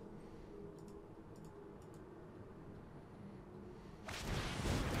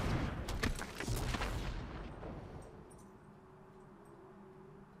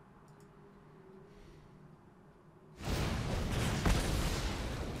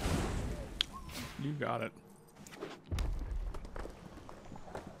 You got it.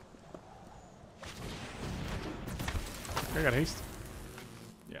 I got haste.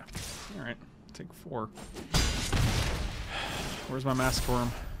 Yeah. Alright. Take 4. Where's my Mask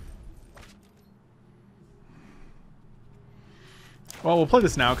Form? Well, we'll play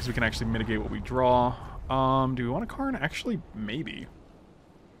this now because we can actually mitigate what we draw. Do we want a Karn? Actually, maybe.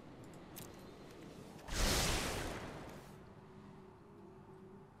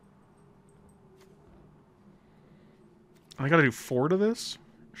 I gotta do 4 to this?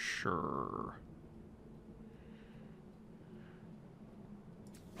 Sure.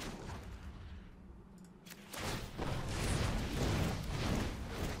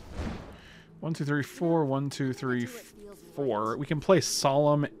 One, two, three, four. 1, 2, 3, 4. We can play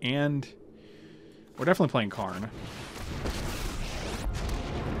Solemn and... We're definitely playing Karn.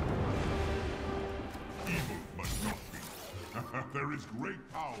 Evil must not be. There is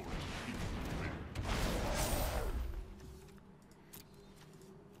great power in evil.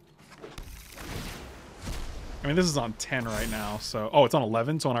 I mean, this is on 10 right now, so... Oh, it's on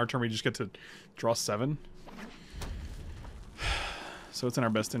 11, so on our turn we just get to draw 7. So it's in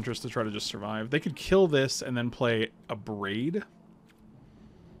our best interest to try to just survive. They could kill this and then play a Braid.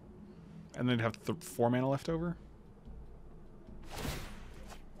 And then they'd have 4 mana left over.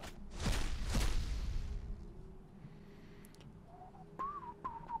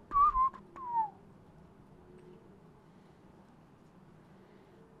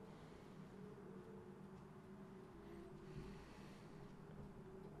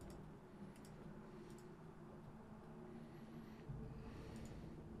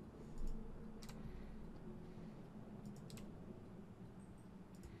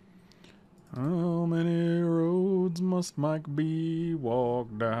 How many roads must Mike B walk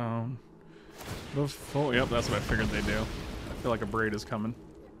down before... Yep, that's what I figured they'd do. I feel like a Braid is coming.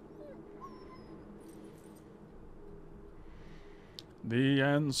 The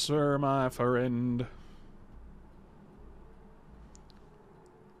answer, my friend.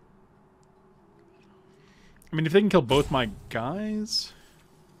 I mean, if they can kill both my guys,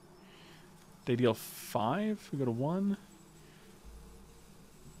 they deal 5. We go to 1.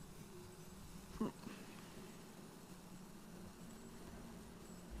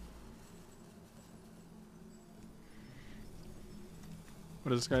 What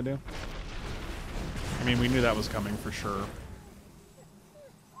does this guy do? I mean, we knew that was coming for sure.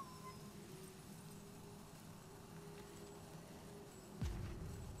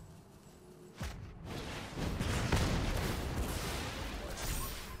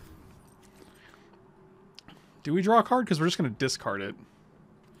 Do we draw a card? Because we're just going to discard it.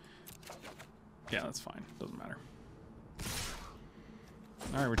 Yeah, that's fine. Doesn't matter.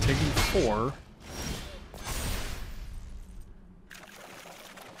 Alright, we're taking 4.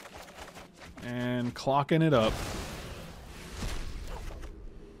 And clocking it up.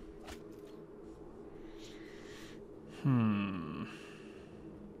 Hmm.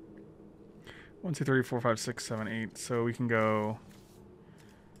 1, 2, 3, 4, 5, 6, 7, 8. So we can go.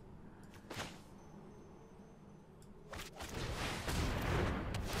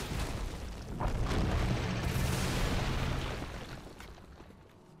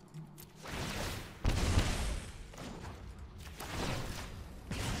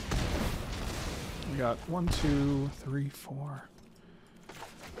 We got 1, 2, 3, 4.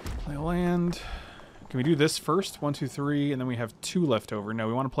 Play a land. Can we do this first? 1, 2, 3, and then we have 2 left over. No,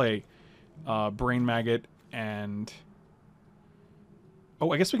 we want to play Brain Maggot and...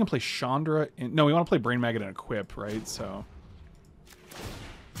 Oh, I guess we can play Chandra. No, we want to play Brain Maggot and Equip, right? So...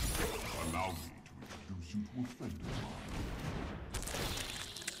 Allow me to introduce you to a friend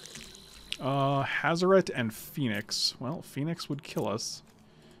of mine. Hazaret and Phoenix. Well, Phoenix would kill us.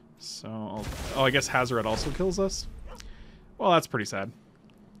 So, oh, I guess Hazaret also kills us? Well, that's pretty sad.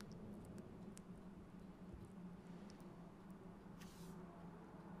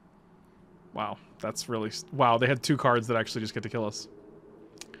 Wow, that's really... Wow, they had 2 cards that actually just get to kill us.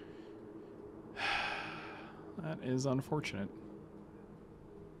 That is unfortunate.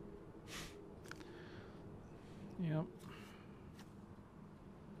 Yep.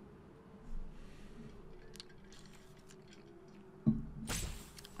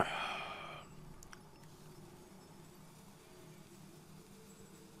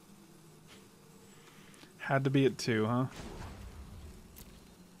 Had to be at 2, huh?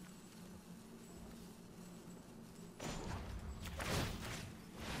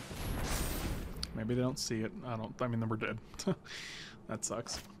 Maybe they don't see it. I mean, then we're dead. That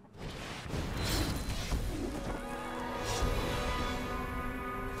sucks.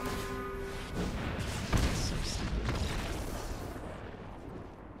 So stupid.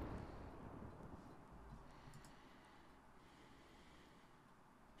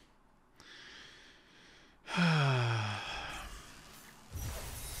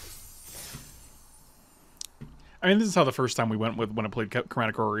 I mean, this is how the first time we went with when I played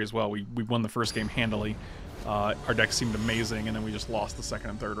Chromatic Orrery as well. We won the first game handily. Our deck seemed amazing, and then we just lost the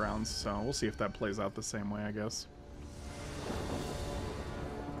second and third rounds. So we'll see if that plays out the same way, I guess.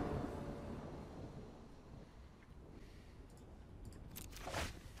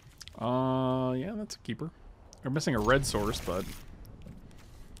 Yeah, that's a keeper. We're missing a red source, but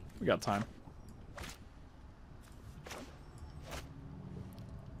we got time.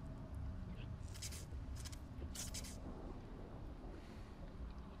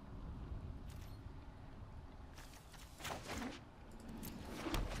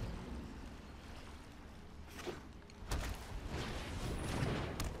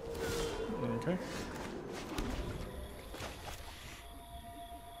 Okay.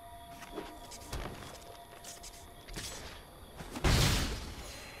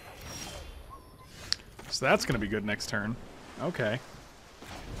 So that's going to be good next turn. Okay.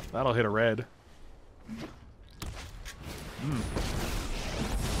 That'll hit a red.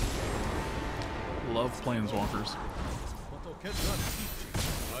 Love planeswalkers.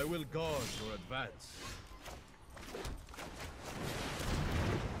 I will guard your advance.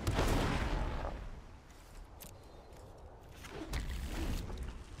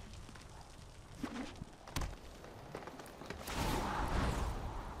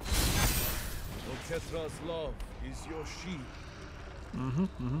 Ketra's love is your shield. I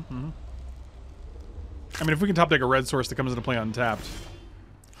mean, if we can top deck a red source that comes into play untapped.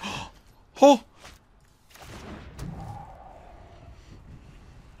 Oh!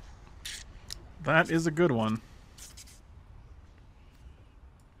 That is a good one.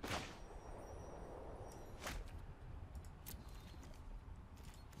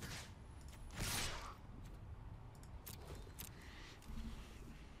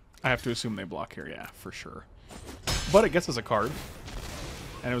 I have to assume they block here, yeah, for sure. But it gets us a card.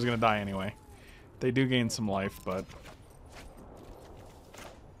 And it was going to die anyway. They do gain some life, but...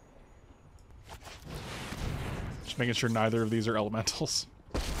 Just making sure neither of these are elementals.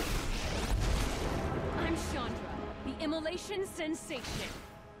 I'm Chandra, the immolation sensation.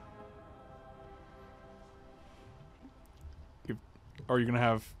 Are you gonna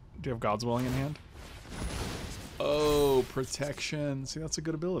have... Do you have God's Willing in hand? Oh, protection. See, that's a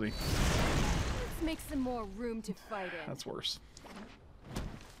good ability. Let's make some more room to fight in. That's worse.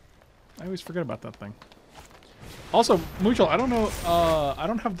 I always forget about that thing. Also, Mutual, I don't know, I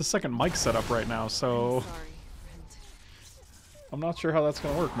don't have the second mic set up right now, so... I'm sorry, friend. I'm not sure how that's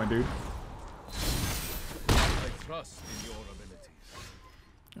gonna work, my dude. I trust in your abilities.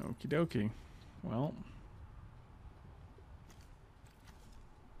 Okie dokie. Well...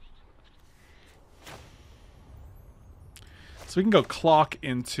 So we can go clock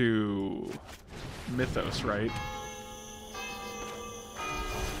into Mythos, right?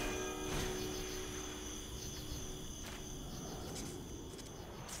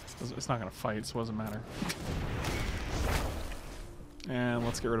 It's not going to fight, so it doesn't matter. And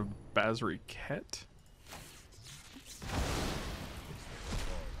let's get rid of Basri Ket.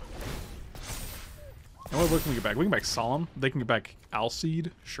 And what can we get back? We can get back Solemn. They can get back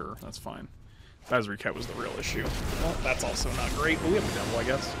Alseed. Sure, that's fine. Basri Ket was the real issue. Well, that's also not great, but we have the devil, I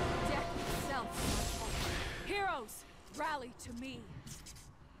guess. Death itself. Heroes, rally to me.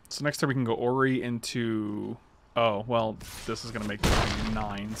 So next time we can go Ori into... Oh, well, this is going to make it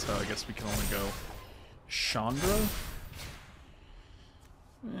 9, so I guess we can only go Chandra?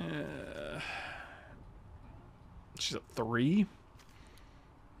 She's at 3.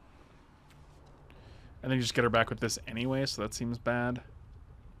 And then you just get her back with this anyway, so that seems bad.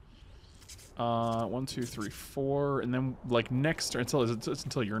 1, 2, 3, 4, and then like next turn until it's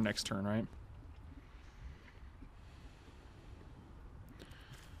until your next turn, right?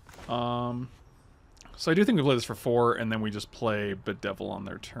 So I do think we play this for 4, and then we just play Bedevil on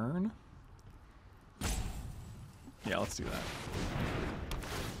their turn. Yeah, let's do that.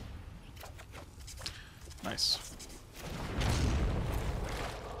 Nice.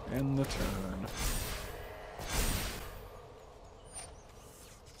 End the turn.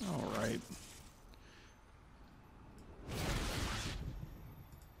 All right.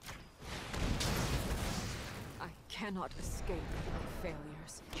 I cannot escape my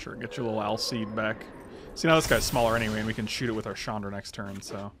failures. Sure, get your little Alseed back. See, now this guy's smaller anyway, and we can shoot it with our Chandra next turn,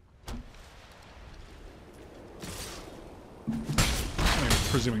 so... I mean,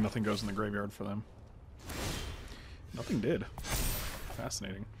 presuming nothing goes in the graveyard for them. Nothing did.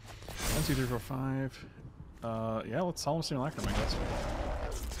 Fascinating. 1, 2, 3, 4, 5. Yeah, let's Solemn Simulacrum, I guess.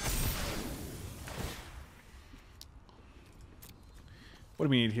 What do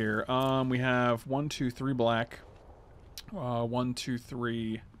we need here? We have 1, 2, 3 black. 1, 2,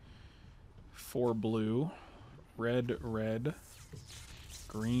 3, 4 blue. Red, red.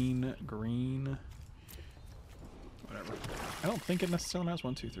 Green, green. Whatever. I don't think it necessarily has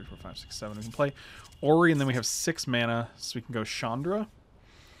 1, 2, 3, 4, 5, 6, 7. We can play Ori, and then we have 6 mana, so we can go Chandra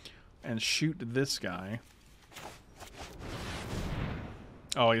and shoot this guy.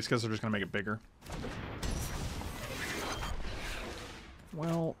 Oh, I guess because they're just going to make it bigger.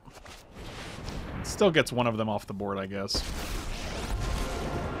 Well, it still gets one of them off the board, I guess.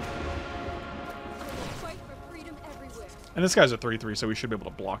 Fight for freedom everywhere. And this guy's a 3/3, so we should be able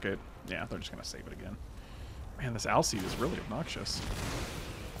to block it. Yeah, they're just going to save it again. Man, this Alseed is really obnoxious.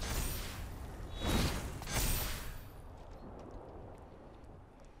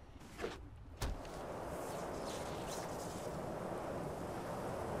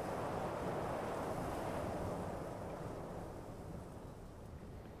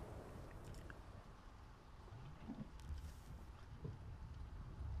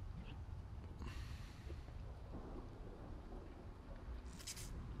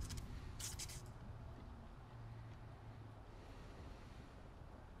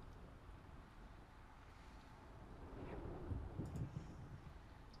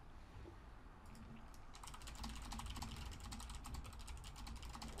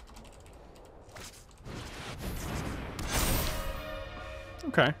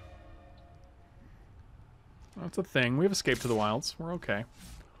 Okay. That's a thing. We have Escape to the Wilds. We're okay.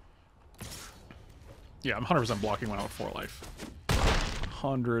 Yeah, I'm 100% blocking one out with 4 life.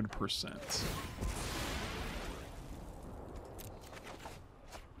 100%.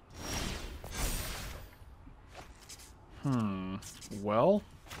 Well...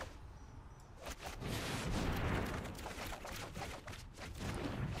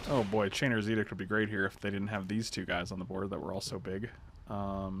 Oh boy, Chainer's Edict would be great here if they didn't have these 2 guys on the board that were all so big.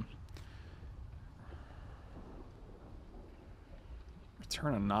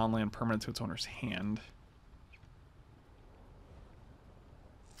 Return a non-land permanent to its owner's hand.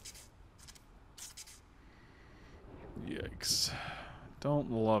 Yikes. Don't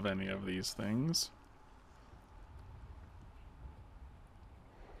love any of these things.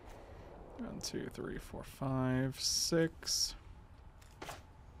 1, 2, 3, 4, 5, 6.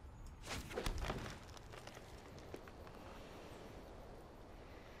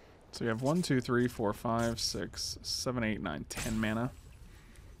 So you have 1, 2, 3, 4, 5, 6, 7, 8, 9, 10 mana.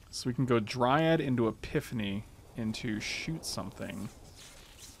 So we can go Dryad into Epiphany into shoot something.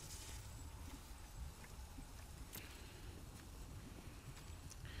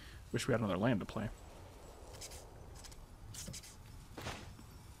 Wish we had another land to play.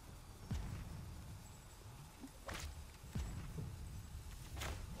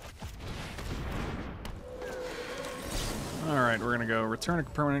 Alright, we're gonna go return a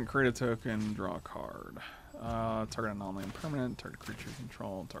permanent, create a token, draw a card. Target a non-land permanent, target creature you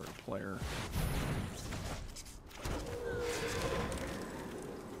control, target player.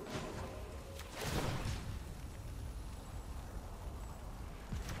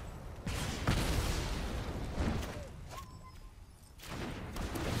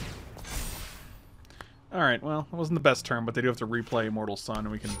 Alright, well, it wasn't the best turn, but they do have to replay Immortal Sun,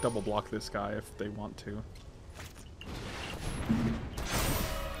 and we can double block this guy if they want to.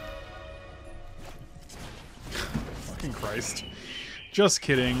 Fucking Christ. Just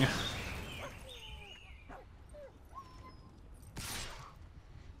kidding.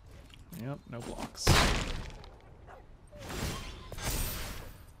 Yep, no blocks.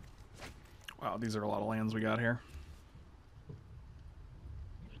 Wow, these are a lot of lands we got here.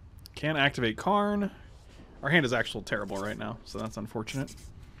 Can't activate Karn. Our hand is actually terrible right now, so that's unfortunate.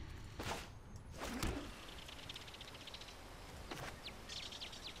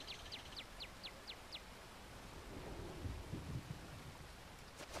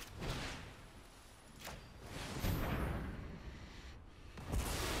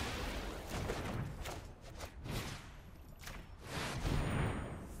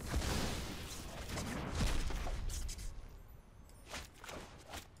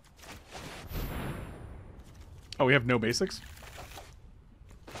 Oh, we have no basics?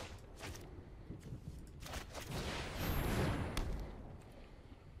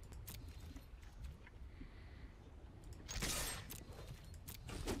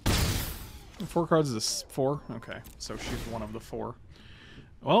 Four cards is 4? Okay, so she's one of the 4.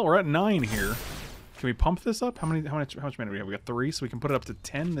 Well, we're at 9 here. Can we pump this up? How much mana do we have? We got 3, so we can put it up to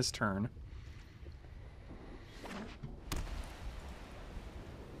 10 this turn.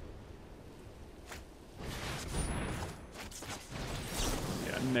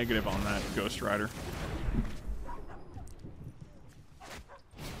 Negative on that Ghost Rider.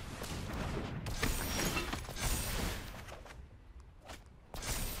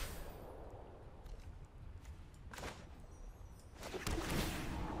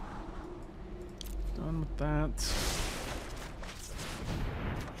 Done with that.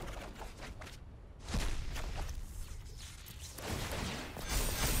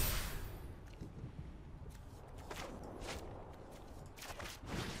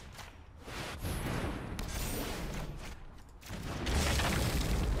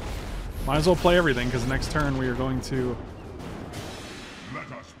 Might as well play everything, because next turn we are going to...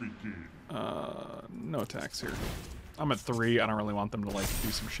 Let us begin. No attacks here. I'm at 3. I don't really want them to, like, do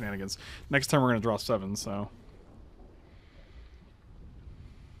some shenanigans. Next turn we're going to draw 7, so...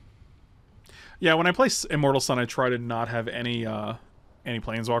 Yeah, when I play Immortal Sun, I try to not have any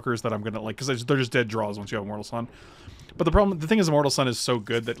Planeswalkers that I'm going to, like... Because they're just dead draws once you have Immortal Sun. But the thing is, Immortal Sun is so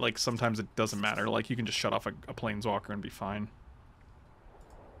good that, like, sometimes it doesn't matter. Like, you can just shut off a Planeswalker and be fine.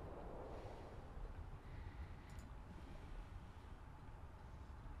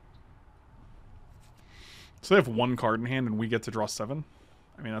 So they have 1 card in hand, and we get to draw 7.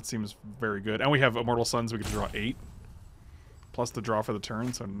 I mean, that seems very good. And we have Immortal Suns, we get to draw 8. Plus the draw for the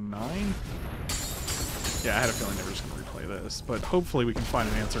turn, so 9? Yeah, I had a feeling they were just going to replay this. But hopefully we can find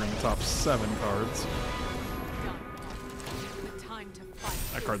an answer in the top 7 cards.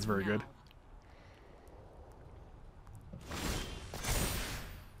 That card's very good.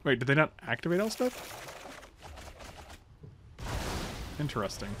 Wait, did they not activate Elspeth?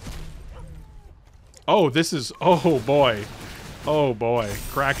 Interesting. Oh, this is... Oh, boy. Oh, boy.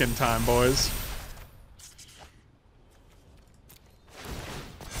 Kraken time, boys.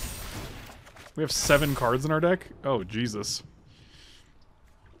 We have 7 cards in our deck? Oh, Jesus.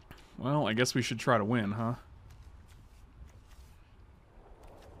 Well, I guess we should try to win, huh?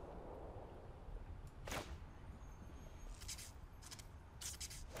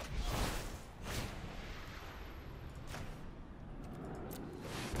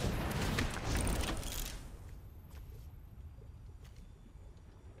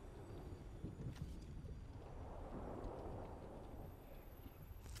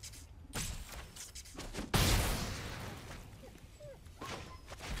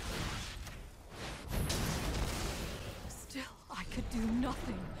 do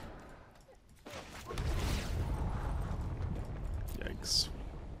nothing. Yikes.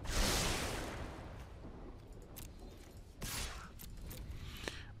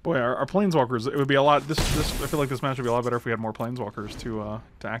 Boy, our planeswalkers, it would be a lot, this I feel like this match would be a lot better if we had more planeswalkers to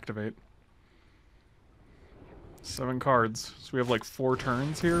activate. 7 cards. So we have like 4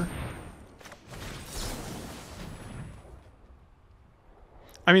 turns here.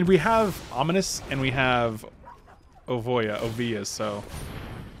 I mean, we have Ominous and we have Ovia, so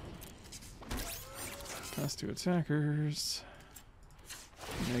cast 2 attackers.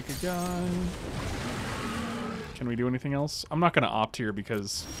 Make a guy. Can we do anything else? I'm not going to opt here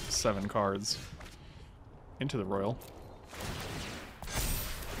because 7 cards. Into the Royal.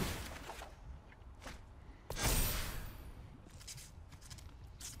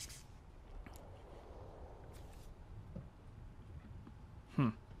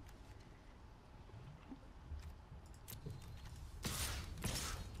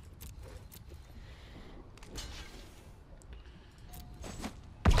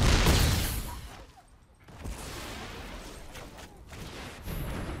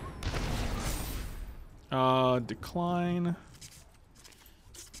 Decline.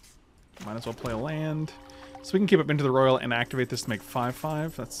 Might as well play a land. So we can keep up into the Royal and activate this to make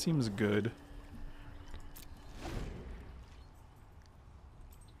 5/5. That seems good.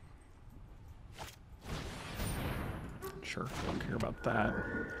 Sure, don't care about that.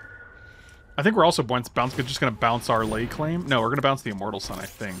 I think we're also just going to bounce our Lay Claim. No, we're going to bounce the Immortal Sun, I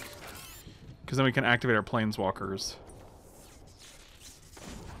think. Because then we can activate our Planeswalkers.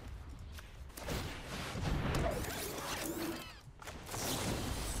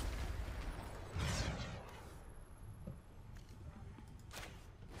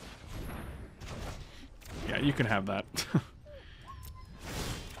 Yeah, you can have that.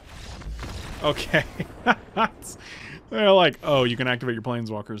 Okay. They're like, oh, you can activate your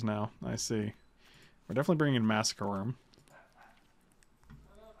Planeswalkers now. I see. We're definitely bringing in Massacre Worm.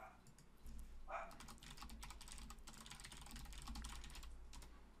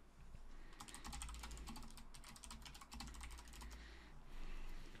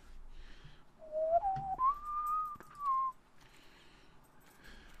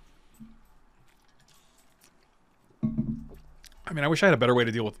 I mean, I wish I had a better way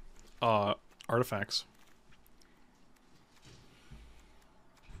to deal with artifacts.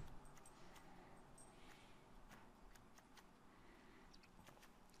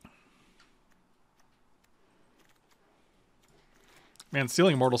 Man,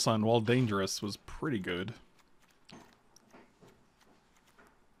 stealing Immortal Sun, while dangerous, was pretty good.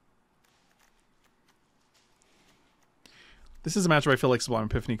 This is a match where I feel like Sublime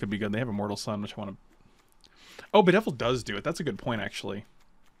Epiphany could be good. They have Immortal Sun, which I want to... Oh, Bedevil does do it. That's a good point, actually.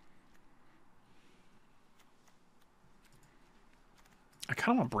 I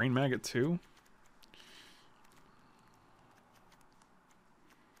kind of want Brain Maggot, too.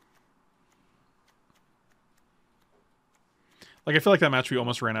 Like, I feel like that match we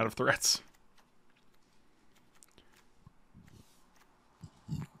almost ran out of threats.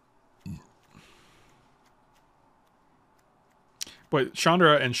 But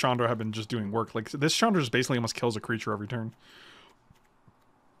Chandra and Chandra have been just doing work. Like, this Chandra just basically almost kills a creature every turn.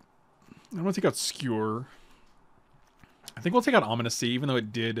 I'm going to take out Skewer. I think we'll take out Ominous Sea, even though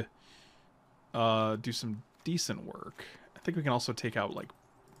it did do some decent work. I think we can also take out, like,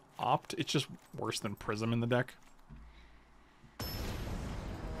 Opt. It's just worse than Prism in the deck.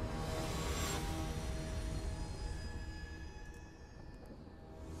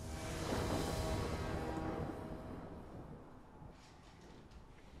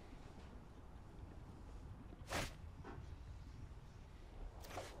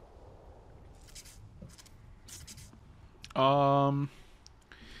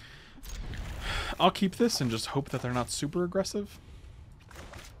 I'll keep this and just hope that they're not super aggressive.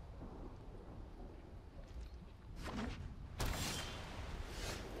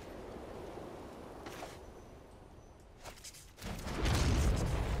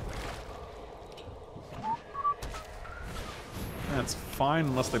 That's fine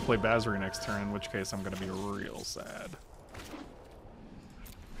unless they play Basri next turn, in which case I'm going to be real sad.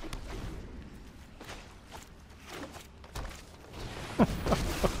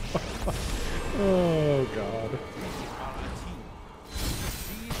 Oh, God.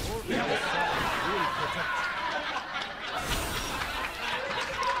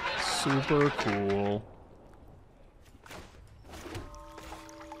 Super cool.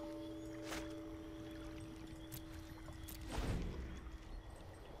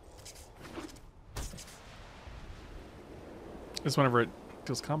 Is whenever it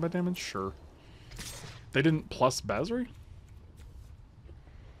deals combat damage? Sure. They didn't plus Basri?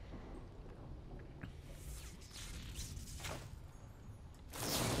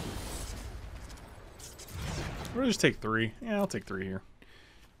 Or just take 3. Yeah, I'll take 3 here.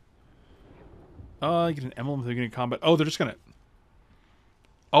 You get an emblem at the beginning of combat. Oh, they're just gonna...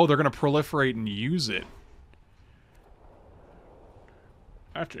 Oh, they're gonna proliferate and use it.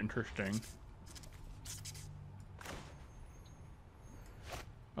 That's interesting.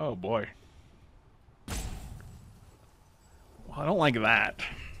 Oh, boy. Well, I don't like that.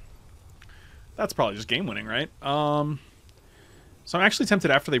 That's probably just game winning, right? So I'm actually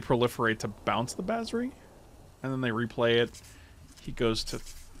tempted after they proliferate to bounce the Basri. And then they replay it. He goes to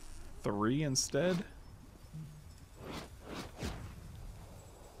 3 instead.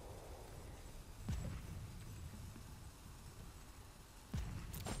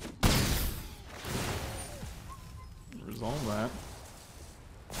 Resolve that.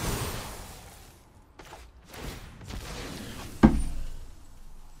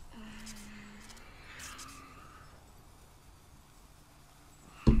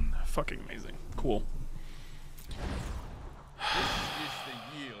 Fucking amazing. Cool. This is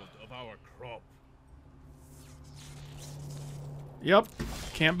the yield of our crop. Yep.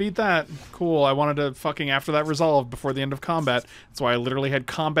 Can't beat that. Cool. I wanted to fucking after that resolve before the end of combat. That's why I literally had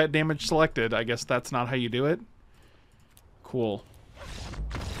combat damage selected. I guess that's not how you do it. Cool.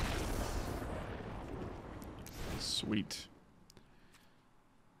 Sweet.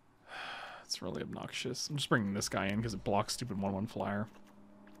 It's really obnoxious. I'm just bringing this guy in because it blocks stupid 1/1 flyer.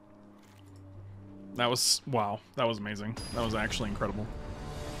 That was... Wow. That was amazing. That was actually incredible.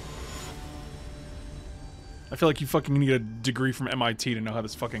 I feel like you fucking need a degree from MIT to know how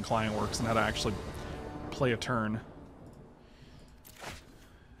this fucking client works and how to actually play a turn.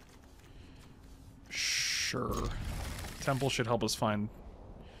 Sure. Temple should help us find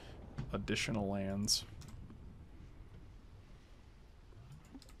additional lands.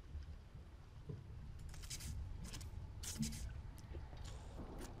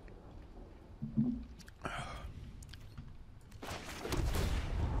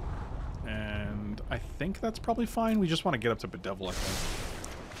 And I think that's probably fine. We just want to get up to Bedevil, I think.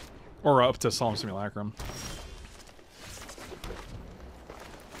 Or up to Solemn Simulacrum.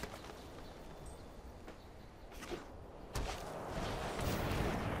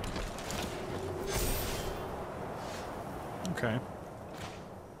 Okay.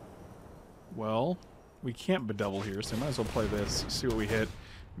 Well, we can't Bedevil here, so we might as well play this, see what we hit.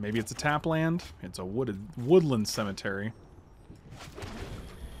 Maybe it's a tap land. It's a woodland cemetery.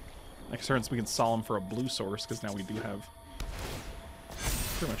 Next turn, we can Solemn for a blue source, because now we do have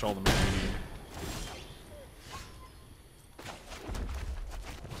pretty much all the mana we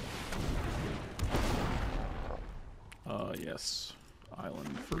need. Yes.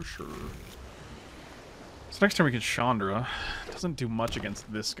 Island for sure. So next turn we can Chandra. Doesn't do much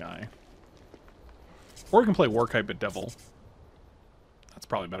against this guy. Or we can play Warkite Bedevil. That's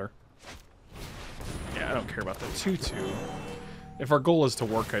probably better. Yeah, I don't care about the 2/2. If our goal is to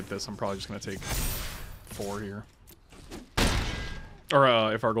Warkite this, I'm probably just going to take 4 here.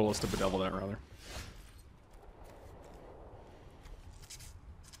 Or if our goal is to Bedevil that, rather.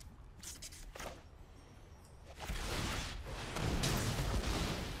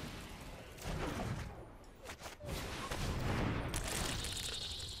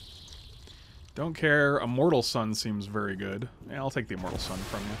 Don't care. Immortal Sun seems very good. Yeah, I'll take the Immortal Sun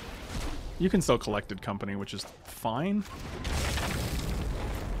from you. You can still Collected Company, which is fine.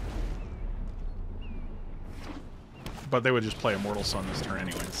 But they would just play Immortal Sun this turn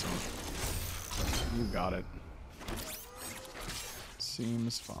anyway, so... You got it.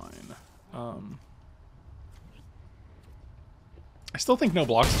 Seems fine. I still think no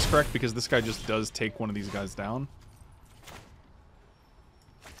blocks is correct, because this guy just does take one of these guys down.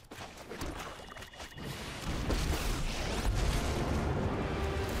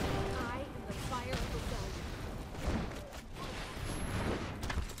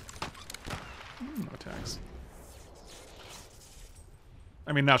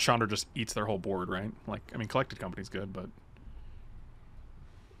 I mean, now Chandra just eats their whole board, right? Like, I mean, Collected Company's good, but...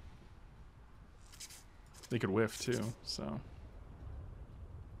 They could whiff, too, so...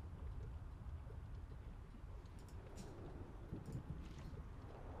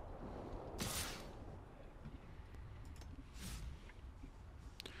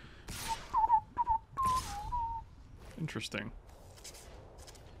 Interesting.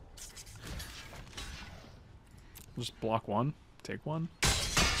 Just block one, take one.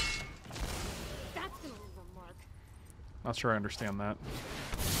 Not sure I understand that.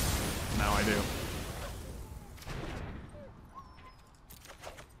 Now I do.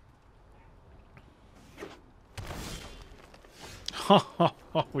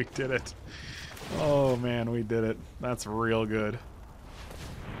 We did it. Oh man, we did it. That's real good.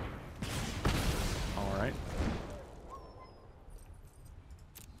 Alright.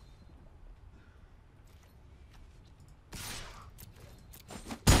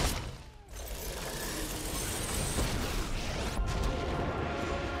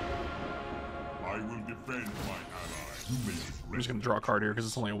 defend my ally. You may I'm just gonna draw a card here because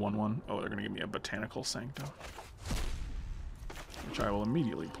it's only a 1/1. Oh, they're gonna give me a Botanical Sanctum, which I will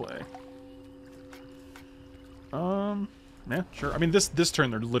immediately play. Yeah, sure. I mean, this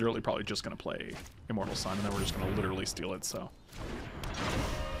turn they're literally probably just gonna play Immortal Sun, and then we're just gonna literally steal it. So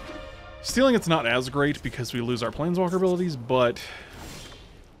stealing it's not as great because we lose our Planeswalker abilities, but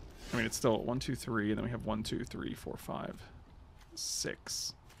I mean it's still 1, 2, 3, and then we have 1, 2, 3, 4, 5,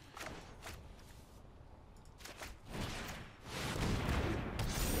 6.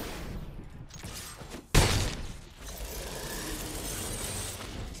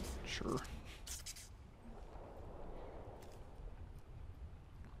 Sure.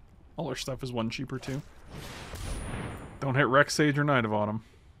 All our stuff is 1 cheaper too. Don't hit Rex Sage or Night of Autumn.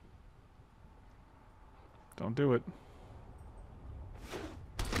 Don't do it.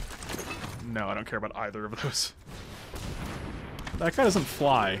 No, I don't care about either of those. That guy doesn't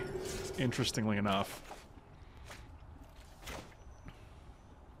fly, interestingly enough.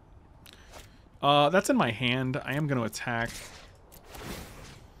 That's in my hand. I am going to attack.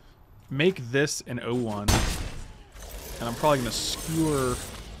 Make this an 0/1. And I'm probably going to skewer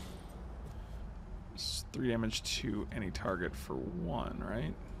 3 damage to any target for 1,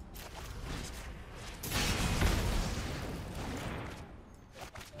 right?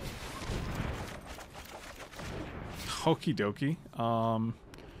 Okie dokie.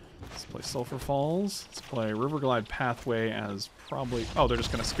 Let's play Sulphur Falls. Let's play Riverglide Pathway as probably... Oh, they're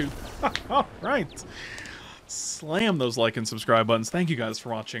just going to scoop. All right. Slam those like and subscribe buttons. Thank you guys for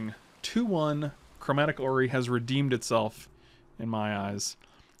watching. 2-1. Chromatic Ori has redeemed itself in my eyes.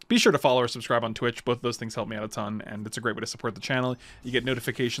 Be sure to follow or subscribe on Twitch. Both of those things help me out a ton, and it's a great way to support the channel. You get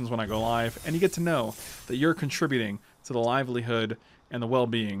notifications when I go live, and you get to know that you're contributing to the livelihood and the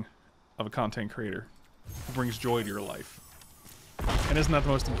well-being of a content creator who brings joy to your life. And isn't that the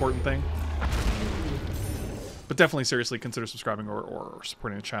most important thing? But definitely seriously consider subscribing or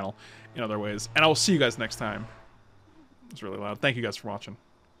supporting the channel in other ways. And I will see you guys next time. It's really loud. Thank you guys for watching.